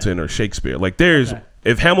Hamilton or Shakespeare. Like there's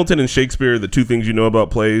if Hamilton and Shakespeare are the two things you know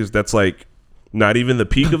about plays, that's like not even the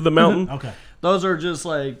peak of the mountain. Okay. Those are just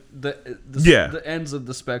like the ends of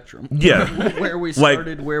the spectrum. Yeah. Where we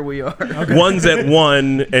started, where we are. One's at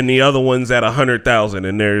 1 and the other one's at 100,000,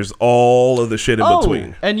 and there's all of the shit in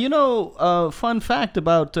between. And you know, fun fact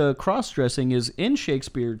about cross-dressing is in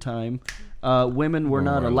Shakespeare time, women were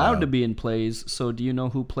not allowed to be in plays. So do you know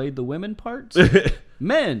who played the women parts?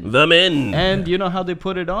 Men. The men. And you know how they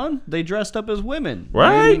put it on? They dressed up as women.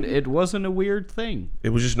 Right. I mean, it wasn't a weird thing. It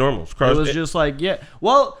was just normal. It was just like, yeah.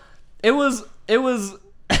 Well, it was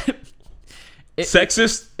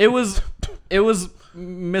sexist. It was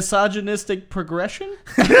misogynistic progression.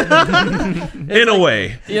 In a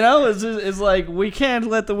way. You know, it's like we can't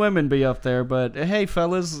let the women be up there, but hey,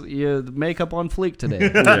 fellas, you makeup on fleek today.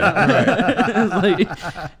 It's like,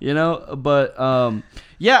 you know, but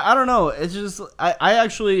yeah, I don't know. It's just I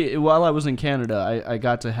actually, while I was in Canada, I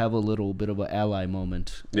got to have a little bit of an ally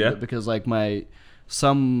moment. Yeah. Because like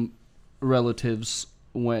some relatives,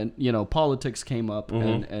 when you know politics came up,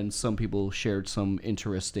 and some people shared some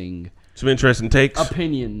interesting takes,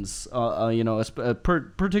 opinions, you know,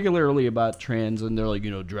 particularly about trans, and they're like,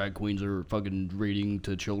 you know, drag queens are fucking reading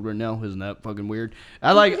to children now. Isn't that fucking weird?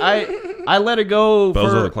 I let it go.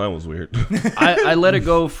 Bozo the Clown was weird. I let it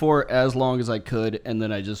go for as long as I could, and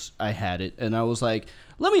then I had it, and I was like,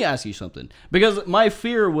 let me ask you something, because my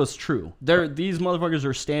fear was true. These motherfuckers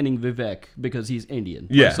are standing Vivek because he's Indian.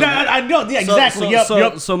 Yeah, so, I know. Yeah, exactly.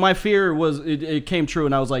 So my fear was it came true,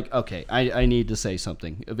 and I was like, okay, I need to say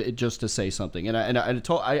something, just to say something. And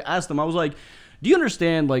I asked them, I was like, do you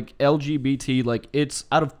understand, like, LGBT, like, it's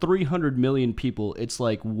out of 300 million people, it's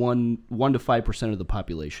like 1 to 5% of the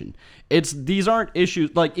population. These aren't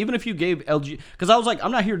issues, like, even if you gave because I was like,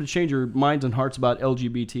 I'm not here to change your minds and hearts about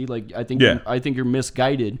LGBT, like, I think you're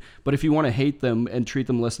misguided, but if you want to hate them and treat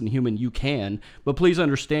them less than human, you can, but please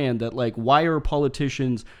understand that, like, why are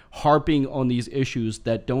politicians harping on these issues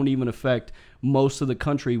that don't even affect most of the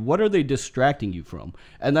country? What are they distracting you from?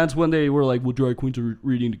 And that's when they were like, well, drag queens are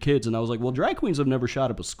reading to kids. And I was like, well, drag queens have never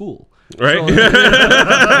shot up a school. Right. So,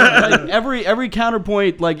 like, every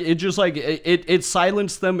counterpoint, like, it just like, it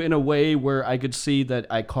silenced them in a way where I could see that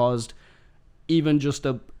I caused even just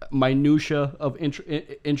a minutia of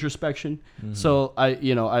introspection. So I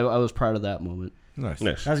was proud of that moment. Nice.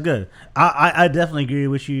 That's good. I definitely agree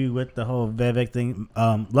with you with the whole Vivek thing.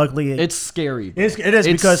 Luckily, it's scary. It is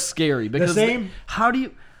because scary because how do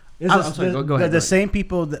you? I'm sorry. Go ahead. The same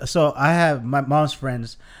people. So I have my mom's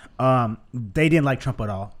friends. They didn't like Trump at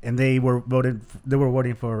all, and they were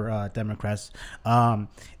voting for Democrats. And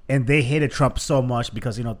they hated Trump so much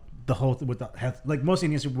because the whole with the health, like most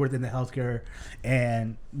Indians were in the healthcare,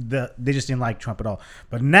 and they just didn't like Trump at all.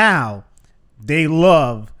 But now they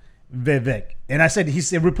love Vivek. And I said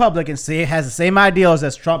he's a Republican, say has the same ideals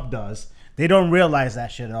as Trump does. They don't realize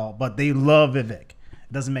that shit at all, but they love Vivek.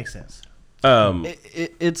 It doesn't make sense.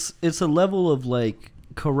 It's a level of like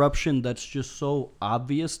corruption that's just so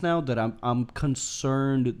obvious now that I'm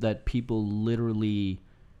concerned that people literally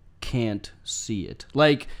can't see it.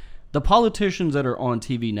 Like the politicians that are on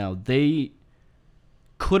TV now, they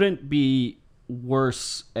couldn't be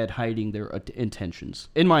worse at hiding their intentions.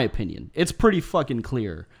 In my opinion, it's pretty fucking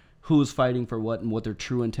clear who's fighting for what and what their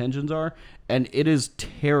true intentions are. And it is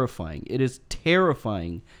terrifying. It is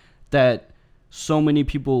terrifying that so many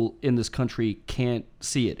people in this country can't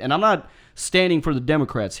see it. And I'm not standing for the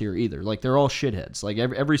Democrats here either. Like, they're all shitheads. Like,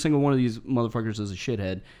 every single one of these motherfuckers is a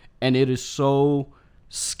shithead. And it is so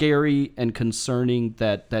scary and concerning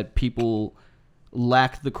that people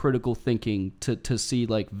lack the critical thinking to see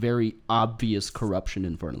like very obvious corruption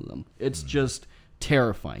in front of them. It's just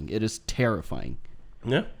terrifying. It is terrifying.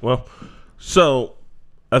 Yeah. Well, so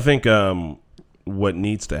I think what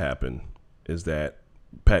needs to happen is that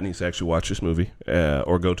Pat needs to actually watch this movie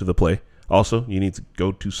or go to the play. Also, you need to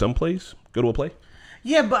go to some place. Go to a play.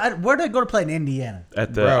 Yeah, but where did I go to play in Indiana?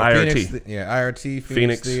 At the IRT. Phoenix, IRT,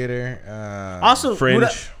 Phoenix Theater. Also, Fringe.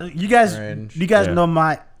 You guys Yeah. know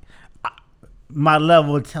my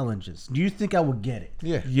level of intelligence. Do you think I would get it?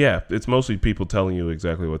 Yeah. Yeah, it's mostly people telling you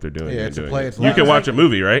exactly what they're doing. Yeah, and it's a doing play. it. It's You can watch a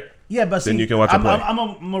movie, right? Yeah, but Then see, you can watch a play. I'm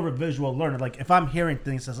more of a visual learner. Like if I'm hearing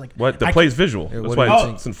things, it's like What? The play's visual. Yeah, That's what why do you it's,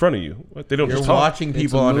 think? it's in front of you. What? They don't You're just talk. watching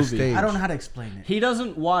people a on a movie. stage. I don't know how to explain it. He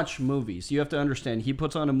doesn't watch movies. You have to understand. He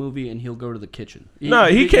puts on a movie and he'll go to the kitchen. No,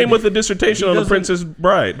 he came with a dissertation on The doesn't- Princess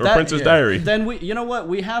Bride or Princess Diary. Then you know what?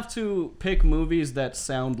 We have to pick movies that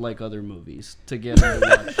sound like other movies to get him to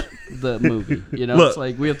watch the movie. You know, Look. it's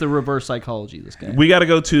like we have to reverse psychology. This guy. We got to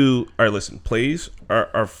go to. All right, listen. Plays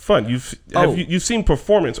are fun. You've seen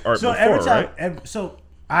performance art So before, every time, right? so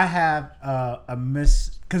I have a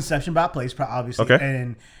misconception about plays, obviously, Okay.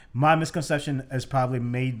 and my misconception is probably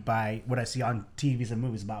made by what I see on TVs and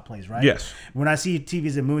movies about plays, right? Yes. When I see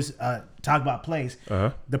TVs and movies talk about plays,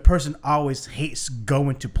 Uh-huh. the person always hates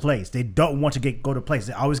going to plays. They don't want to go to plays.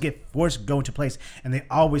 They always get forced going to plays, and they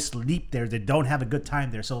always sleep there. They don't have a good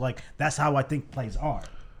time there. So like that's how I think plays are.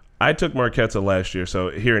 I took Marquetta last year,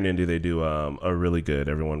 so here in Indy they do a really good.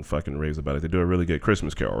 Everyone fucking raves about it. They do a really good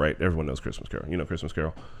Christmas Carol, right? Everyone knows Christmas Carol. You know Christmas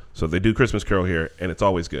Carol, so they do Christmas Carol here, and it's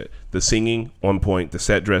always good. The singing on point, the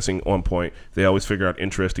set dressing on point. They always figure out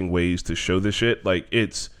interesting ways to show this shit. Like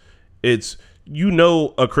it's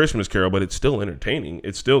a Christmas Carol, but it's still entertaining.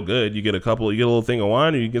 It's still good. You get a little thing of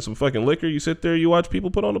wine, or you get some fucking liquor. You sit there, you watch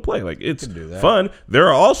people put on a play. Like it's fun. There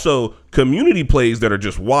are also community plays that are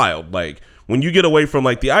just wild. Like when you get away from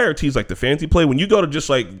like the IRTs, like the fancy play, when you go to just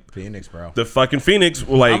like Phoenix, bro. the fucking Phoenix,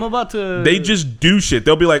 like I'm about to. they just do shit.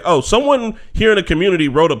 They'll be like, oh, someone here in the community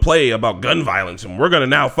wrote a play about gun violence, and we're gonna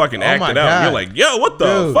now fucking act my it out. And you're God. like, yo, what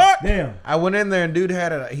the Dude. fuck? Damn. I went in there and dude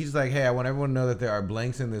had it. He's like, hey, I want everyone to know that there are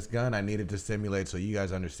blanks in this gun. I needed to simulate so you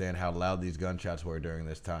guys understand how loud these gunshots were during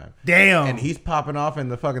this time. Damn. And he's popping off in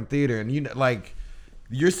the fucking theater, and you know, like,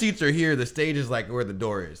 your seats are here. The stage is like where the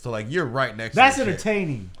door is. So like, you're right next. That's to the shit.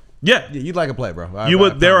 entertaining. Yeah. Yeah, you'd like a play, bro. You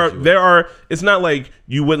would. There promise you would. are. It's not like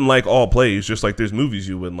you wouldn't like all plays. Just like there's movies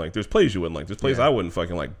you wouldn't like. There's plays you wouldn't like. There's plays I wouldn't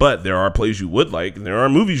fucking like. But there are plays you would like, and there are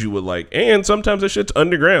movies you would like. And sometimes that shit's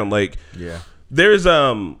underground. Like there's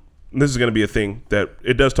This is gonna be a thing that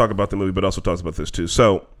it does talk about the movie, but also talks about this too.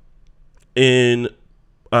 So in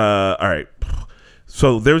all right.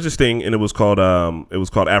 So there was this thing, and it was called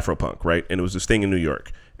Afropunk, right? And it was this thing in New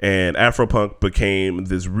York. And Afropunk became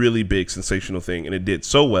this really big sensational thing, and it did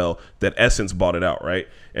so well that Essence bought it out, right?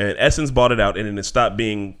 And Essence bought it out, and then it stopped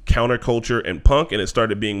being counterculture and punk, and it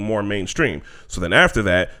started being more mainstream. So then after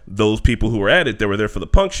that, those people who were at it, that were there for the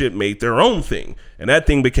punk shit, made their own thing. And that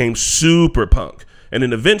thing became super punk. And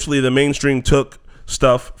then eventually the mainstream took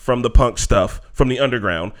stuff from the punk stuff from the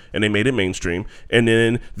underground, and they made it mainstream. And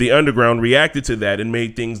then the underground reacted to that and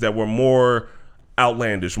made things that were more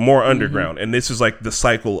outlandish, more underground. And this is like the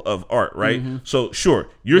cycle of art, right? So sure,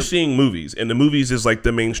 you're seeing movies, and the movies is like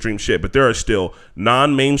the mainstream shit, but there are still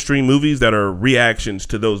non-mainstream movies that are reactions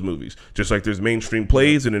to those movies. Just like there's mainstream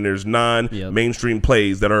plays, and then there's non-mainstream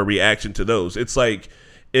plays that are a reaction to those. It's like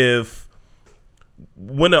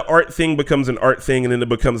when an art thing becomes an art thing and then it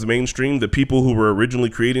becomes mainstream, the people who were originally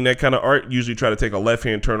creating that kind of art usually try to take a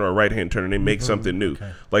left-hand turn or a right-hand turn, and they make something new.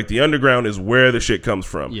 Like the underground is where the shit comes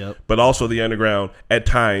from. But also the underground at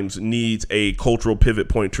times needs a cultural pivot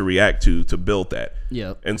point to react to build that.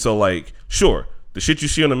 And so like, sure, the shit you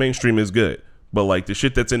see on the mainstream is good, but like the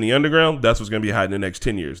shit that's in the underground, that's what's going to be hot in the next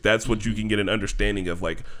 10 years. That's what you can get an understanding of,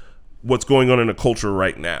 like what's going on in the culture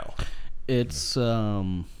right now. It's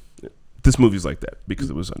This movie's like that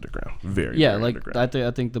because it was underground. Very like underground.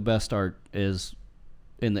 I think the best art is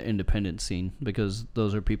in the independent scene, because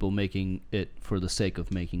those are people making it for the sake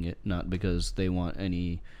of making it, not because they want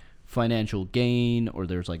any financial gain or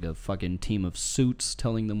there's like a fucking team of suits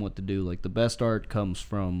telling them what to do. Like the best art comes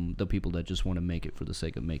from the people that just want to make it for the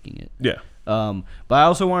sake of making it. But I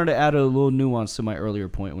also wanted to add a little nuance to my earlier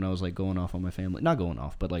point when I was like going off on my family. Not going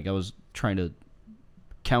off, but like I was trying to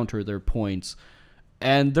counter their points.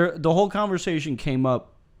 And the whole conversation came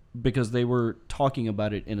up because they were talking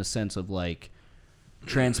about it in a sense of like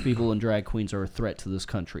trans people and drag queens are a threat to this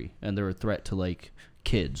country, and they're a threat to like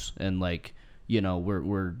kids, and like, you know,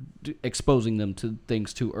 we're exposing them to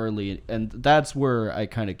things too early, and that's where I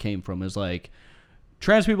kind of came from, is like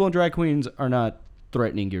trans people and drag queens are not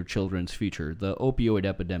threatening your children's future. The opioid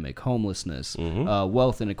epidemic, homelessness,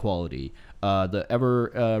 wealth inequality, the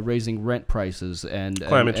ever-raising rent prices, and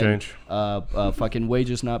climate change, fucking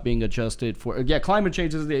wages not being adjusted for. Yeah, climate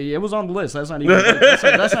change it was on the list. That's not even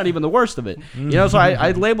that's not even the worst of it. You know, so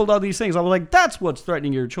I labeled all these things. I was like, that's what's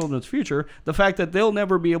threatening your children's future. The fact that they'll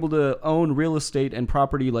never be able to own real estate and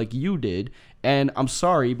property like you did. And I'm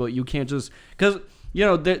sorry, but you can't just because you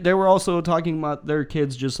know they were also talking about their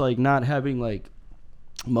kids just like not having like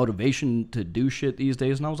motivation to do shit these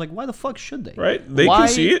days, and I was like, why the fuck should they? Right? They can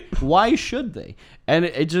see it. Why should they? And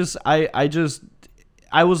it just I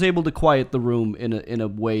was able to quiet the room in a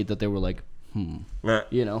way that they were like,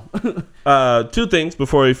 you know. Two things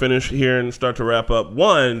before we finish here and start to wrap up.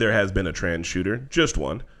 One, there has been a trans shooter, just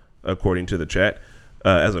one, according to the chat.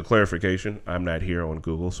 As a clarification, I'm not here on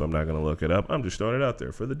Google, so I'm not going to look it up. I'm just throwing it out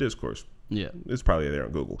there for the discourse. Yeah. It's probably there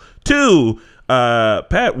on Google. Two,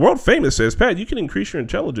 Pat, World Famous says, Pat, you can increase your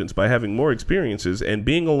intelligence by having more experiences and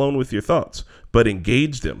being alone with your thoughts, but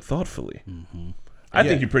engage them thoughtfully. I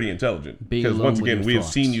think you're pretty intelligent. Because once again, we have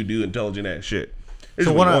seen you do intelligent ass shit.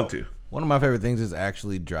 So one of my favorite things is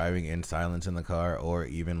actually driving in silence in the car, or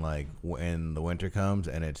even like when the winter comes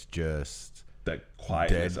and it's just that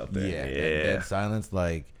quietness up there. Dead silence.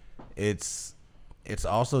 Like it's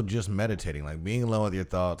also just meditating, like being alone with your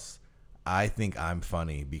thoughts. I think I'm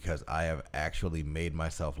funny because I have actually made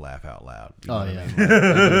myself laugh out loud. You know what I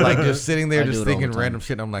mean? Like just sitting there, just thinking random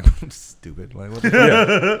shit. I'm like, stupid. Like, what the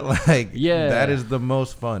fuck? Like, that is the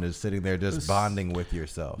most fun, is sitting there just bonding with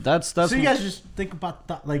yourself. That's so you guys just think about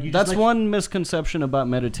that's one misconception about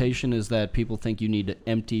meditation, is that people think you need to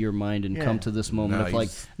empty your mind and come to this moment of like,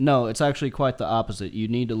 no, it's actually quite the opposite. You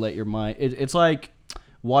need to let your mind. It's like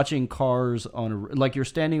watching cars like you're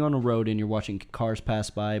standing on a road and you're watching cars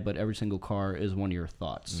pass by, but every single car is one of your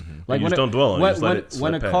thoughts. Like you just don't dwell on it.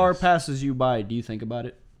 When a car passes you by, do you think about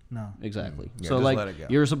it? No. Exactly. Yeah, so like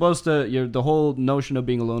you're supposed to. The whole notion of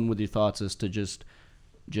being alone with your thoughts is to just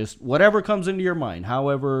whatever comes into your mind,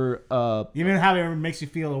 however. Even however it makes you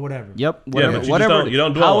feel or whatever. Yep. Whatever. But you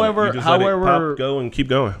don't dwell on it. You just let it pop, go, and keep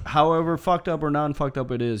going. However fucked up or non-fucked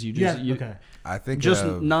up it is, you just okay. I think just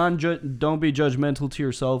don't be judgmental to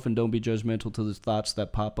yourself, and don't be judgmental to the thoughts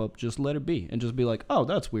that pop up. Just let it be, and just be like, oh,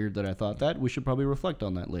 that's weird that I thought that. We should probably reflect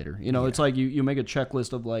on that later. You know, it's like you make a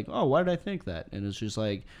checklist of like, oh, why did I think that? And it's just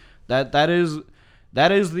like that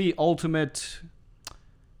is the ultimate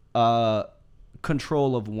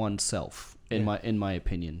control of oneself. In my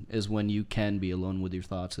opinion, is when you can be alone with your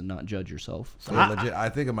thoughts and not judge yourself. So legit, I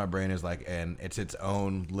think of my brain as like, and it's its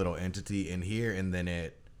own little entity in here, and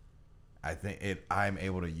then I'm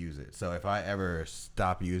able to use it. So if I ever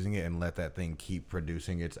stop using it and let that thing keep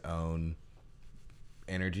producing its own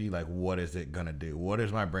energy, like what is it gonna do? What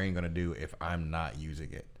is my brain gonna do if I'm not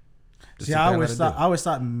using it? See, I always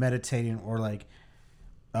thought meditating or like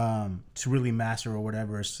to really master or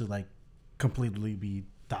whatever is to like completely be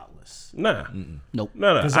thoughtless. Nah. Nope.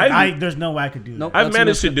 No. There's no way I could do that. I've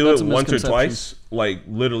managed to do it once or twice. Like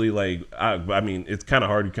literally, like I mean, it's kind of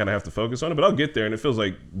hard. You kind of have to focus on it, but I'll get there, and it feels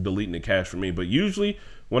like deleting the cache for me. But usually,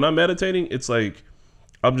 when I'm meditating, it's like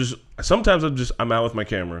I'm out with my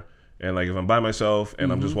camera, and like if I'm by myself and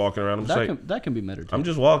I'm just walking around, that can be meditating. I'm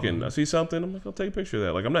just walking. I see something. I'm like, I'll take a picture of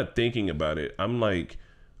that. Like I'm not thinking about it. I'm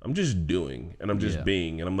just doing, and I'm just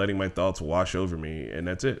being, and I'm letting my thoughts wash over me, and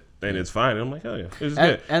that's it. And it's fine. And I'm like, oh yeah, this is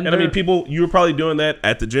good. And I mean, people, you were probably doing that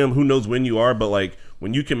at the gym. Who knows when you are, but like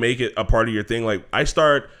when you can make it a part of your thing. Like I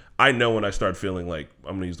know when I start feeling like,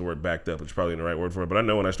 I'm gonna use the word backed up, which is probably the right word for it, but I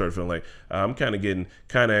know when I start feeling like I'm kind of getting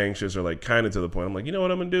kind of anxious or like kind of to the point. I'm like, you know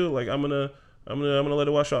what I'm gonna do? Like I'm gonna let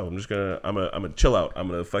it wash off. I'm gonna chill out. I'm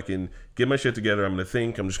gonna fucking get my shit together. I'm gonna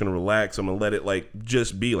think. I'm just gonna relax. I'm gonna let it like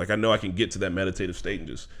just be. Like I know I can get to that meditative state and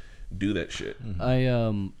just do that shit. I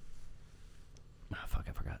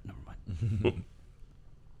forgot. Never mind.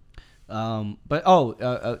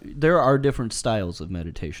 There are different styles of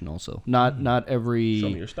meditation. Also, not every. Show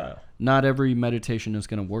me your style. Not every meditation is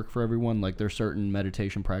going to work for everyone. Like there's certain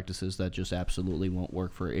meditation practices that just absolutely won't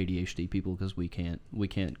work for ADHD people because we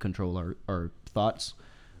can't control our thoughts.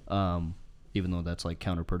 Even though that's like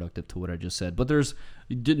counterproductive to what I just said. But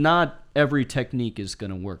not every technique is going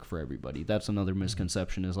to work for everybody. That's another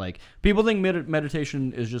misconception, is like people think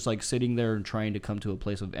meditation is just like sitting there and trying to come to a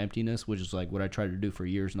place of emptiness, which is like what I tried to do for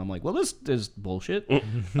years. And I'm like, well, this is bullshit.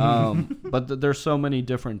 But there's so many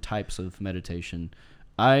different types of meditation.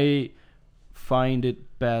 I find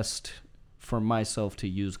it best for myself to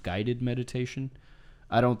use guided meditation.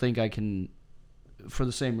 I don't think I can... For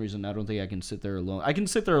the same reason, I don't think I can sit there alone. I can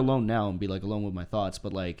sit there alone now and be like alone with my thoughts,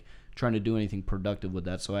 but like trying to do anything productive with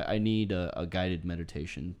that. So I need a guided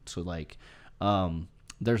meditation. So like,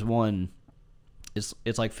 there's one.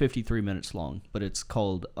 It's like 53 minutes long, but it's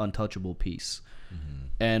called Untouchable Peace.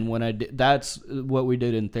 And when I did, that's what we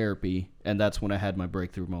did in therapy, and that's when I had my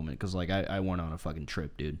breakthrough moment, because like I went on a fucking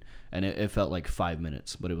trip, dude, and it felt like 5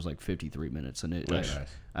 minutes, but it was like 53 minutes, and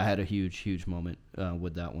I had a huge moment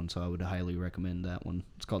with that one, so I would highly recommend that one.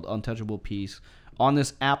 It's called Untouchable Peace on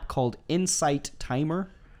this app called Insight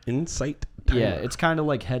Timer. Insight Timer. Yeah, it's kind of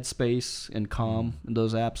like Headspace and Calm,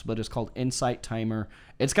 those apps, but it's called Insight Timer.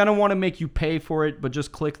 It's going to want to make you pay for it, but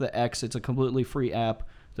just click the X. It's a completely free app.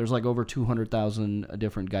 There's like over 200,000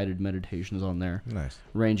 different guided meditations on there. Nice.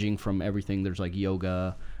 Ranging from everything. There's like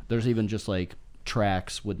yoga. There's even just like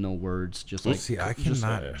tracks with no words. Just like see, I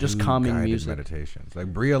cannot just do calming guided music. Meditations.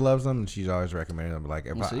 Like Bria loves them, and she's always recommending them. Like,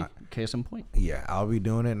 if case in point. Yeah, I'll be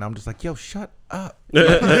doing it, and I'm just like, yo, shut up.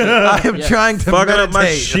 I am trying to fucking meditate. up my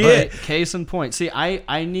shit. Case in point. See,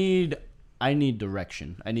 I need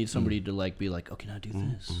direction. I need somebody to like be like, okay, now do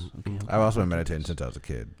this. Okay. I've also been meditating since I was a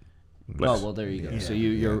kid. Oh well, there you go. Yeah, so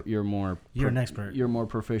you're more an expert. You're more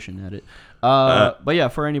proficient at it. But yeah,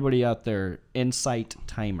 for anybody out there, Insight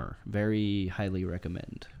Timer, very highly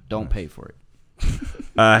recommend. Don't pay for it.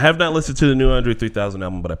 I have not listened to the new Andre 3000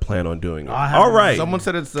 album, but I plan on doing it. All right. Someone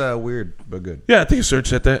said it's weird but good. Yeah, I think Serge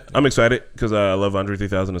said that. I'm excited because I love Andre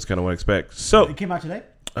 3000. That's kind of what I expect. So It came out today?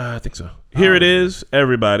 I think so. Here it is,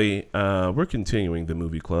 everybody. We're continuing the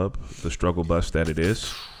movie club, the struggle bus that it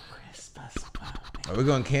is. Are we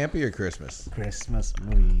going campy or Christmas? Christmas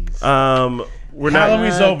movies. We're not.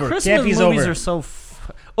 Halloween's over. Christmas Campy's movies over. are so.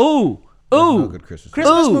 Ooh. No good Christmas.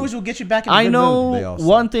 Christmas Ooh. movies will get you back in the I good know mood. They all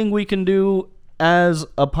one thing we can do as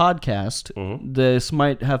a podcast. This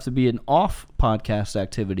might have to be an off podcast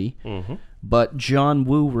activity, but John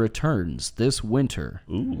Woo returns this winter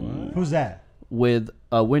Who's that? with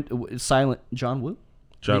a silent John Woo.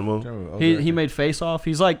 John Woo. He made Face Off.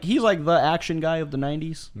 He's like the action guy of the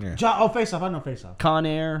 90s. Yeah. Face Off. I know Face Off. Con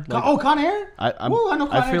Air. Like, Con Air? I know Con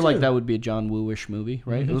I Air feel like too. that would be a John Woo-ish movie,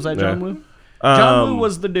 right? Was that Yeah. John Woo? John Woo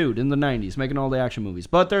was the dude in the 90s making all the action movies.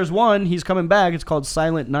 But there's one, he's coming back. It's called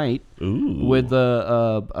Silent Night with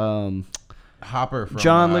the Hopper from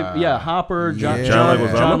Hopper, Yeah. John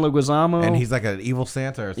Leguizamo. and he's like an evil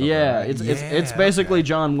Santa or something. yeah, right? it's basically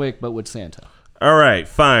John Wick but with Santa. All right,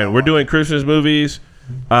 fine. We're doing Christmas movies.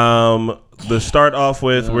 To start off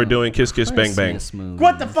with, we're doing Kiss Kiss Bang Bang. Christmas movie.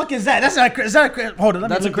 What the fuck is that? That's not. Is that a? Hold on. Let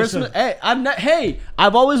That's me a look this Christmas. up. Hey,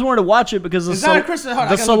 I've always wanted to watch it because Is that a Christmas? Hold on,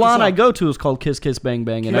 I the gotta look salon this I up. go to is called Kiss Kiss Bang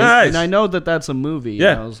Bang, and, Nice. I know that's a movie.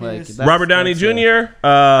 Yeah. And I was like, Yes. Robert Downey Jr.,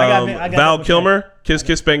 I got Val double Kilmer, Kiss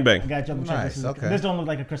Kiss Bang I Bang. gotta double check. Nice, okay. This don't look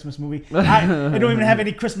like a Christmas movie. It don't even have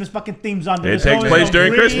any Christmas fucking themes on there. It takes place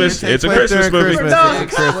during Christmas. It's a Christmas movie. It's No, a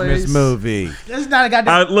Christmas movie. This is not a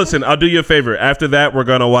goddamn. Listen, I'll do you a favor. After that, we're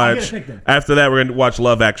gonna watch. pick them. After that, we're gonna watch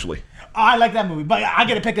Love Actually. I like that movie, but I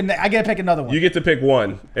gotta pick another one. You get to pick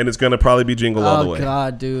one, and it's gonna probably be Jingle All the Oh Way.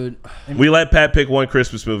 God, dude. We let Pat pick one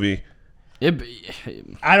Christmas movie,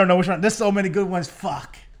 I don't know which one. There's so many good ones.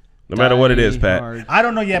 Fuck. no matter what it is, Pat. Hard. I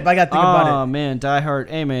don't know yet, but I gotta think about Oh it. man, Die Hard.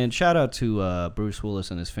 Hey man, shout out to Bruce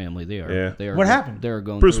Willis and his family. They are. What happened? They're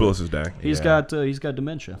going. Bruce through Willis it. is dying. He's got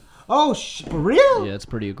dementia. Oh, for real? Yeah, it's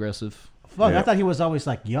pretty aggressive. Fuck, Yeah. I thought he was always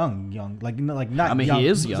like young, like not. I mean, young. he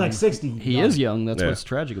is He's young. like 60. He is young. That's Yeah. what's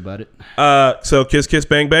tragic about it. So Kiss Kiss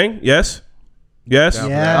Bang Bang. Yes. Yes.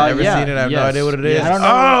 Yeah. I've never yeah, seen it. I have no yes. idea what it is. I don't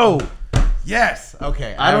know. Oh, yes.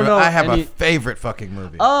 Okay. I don't know I have any- a favorite fucking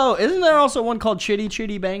movie. Oh, isn't there also one called Chitty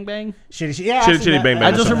Chitty Bang Bang? Shitty. Yeah. Chitty Chitty Bang Bang.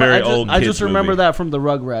 I That's just a very remember. old I just kids remember movie. that from the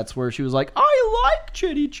Rugrats, where she was like, "I like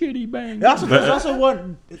Chitty Chitty Bang." Bang. There's also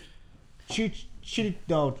one.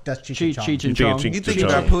 No, that's Cheech and Cheech Chong. and Chong. Cheech- You think Cheech-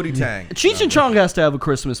 about Pootie Tang? Cheech and Chong has to have a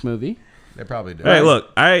Christmas movie. They probably do. Hey,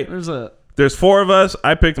 look. There's four of us.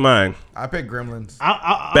 I picked mine. I picked Gremlins.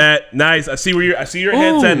 That nice. I see your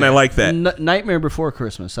headset, and I like that. Nightmare Before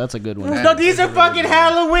Christmas. That's a good one. No, these are fucking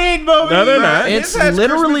Halloween movies. No, they're not. It's It has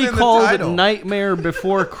literally Christmas in the called title. Nightmare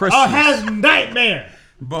Before Christmas. Oh, it has Nightmare.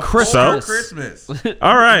 Christmas. Christmas.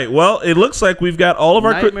 All right. Well, it looks like we've got all of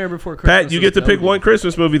our. Nightmare Before Christmas. Pat, you get to pick one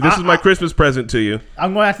Christmas movie. This is my Christmas present to you.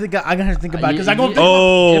 I'm gonna have to think about it because I'm gonna.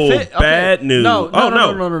 Oh, bad news. No.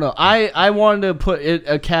 No. I wanted to put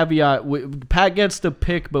a caveat. Pat gets to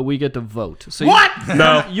pick, but we get to vote. So What?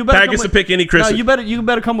 No, you better Pat come gets to with- pick any Christmas. No, you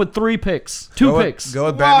better come with 3 picks, 2 picks, Go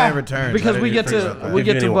with Batman Returns. because I we didn't get figure to out that. we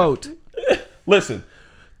get to anyone. vote. Listen,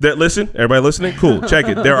 everybody listening? Cool. Check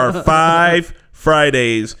it. There are 5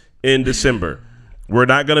 Fridays in December. We're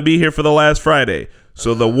not going to be here for the last Friday.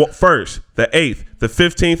 So the 1st, the 8th, the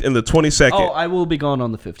 15th, and the 22nd. Oh, I will be gone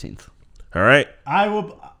on the 15th. All right. I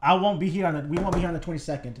will. I won't be here we won't be here on the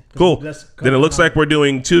 22nd. Cool. Then it looks like we're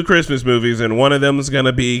doing 2 Christmas movies, and one of them is going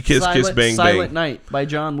to be Kiss Kiss Bang Bang. Silent Night by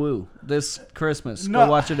John Woo this Christmas. Go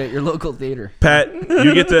watch it at your local theater. Pat,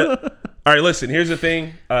 you get to... All right, listen, here's the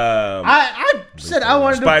thing. I said I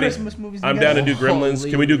want to do Christmas movies. I'm down to do Gremlins.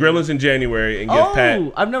 Can we do Gremlins in January and give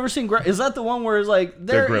Pat... I've never seen... Is that the one where it's like,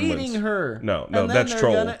 they're eating her? No, that's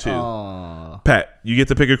Troll 2. Pat, you get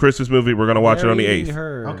to pick a Christmas movie. We're going to watch it on the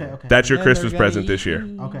 8th. Okay. That's your Christmas present this year.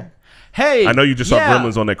 Okay. Hey, I know you just saw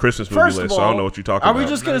Gremlins on that Christmas movie list, so I don't know what you're talking about. Are we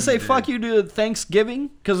just gonna say fuck you to Thanksgiving?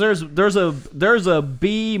 Because there's a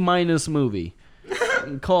B- movie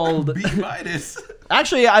called B-.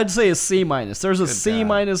 Actually, I'd say a C-. There's a C-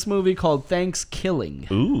 movie called Thanksgiving.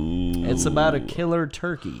 Ooh, it's about a killer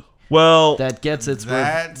turkey. Well, that gets its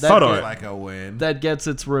like a win. That gets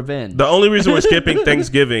its revenge. The only reason we're skipping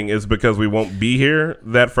Thanksgiving is because we won't be here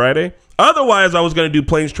that Friday. Otherwise, I was going to do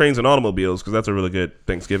Planes, Trains, and Automobiles because that's a really good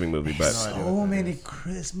Thanksgiving movie. But so many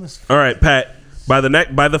Christmas. All right, Pat. By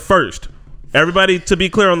the first, everybody to be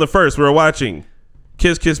clear on the first, we're watching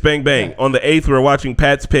Kiss Kiss Bang Bang. Okay. On the 8th, we're watching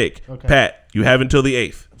Pat's pick. Okay. Pat, you have until the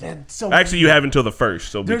 8th. Actually, you have until the 1st,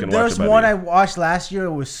 so we can watch it. There's one I watched last year.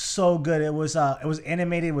 It was so good. It was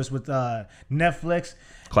animated. It was with Netflix.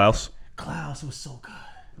 Klaus. It was so good.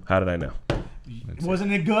 How did I know?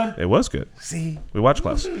 Wasn't it good? It was good. See? We watched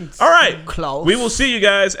Klaus. All right. Klaus. We will see you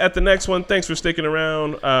guys at the next one. Thanks for sticking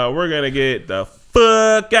around. We're going to get the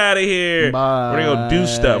fuck out of here. Bye. We're going to go do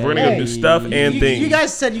stuff. We're going to go do stuff and things. You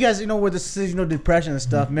guys said with the seasonal depression and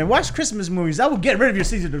stuff, man. Watch Christmas movies. That will get rid of your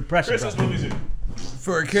seasonal depression. Christmas movies are...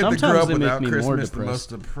 For a kid that grew up without Christmas, the most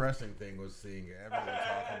depressing thing was seeing everyone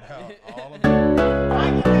talking about all of it.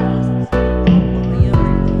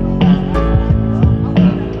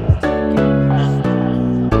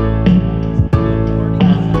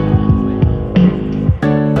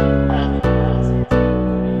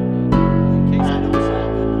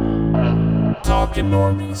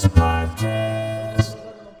 Normies podcast.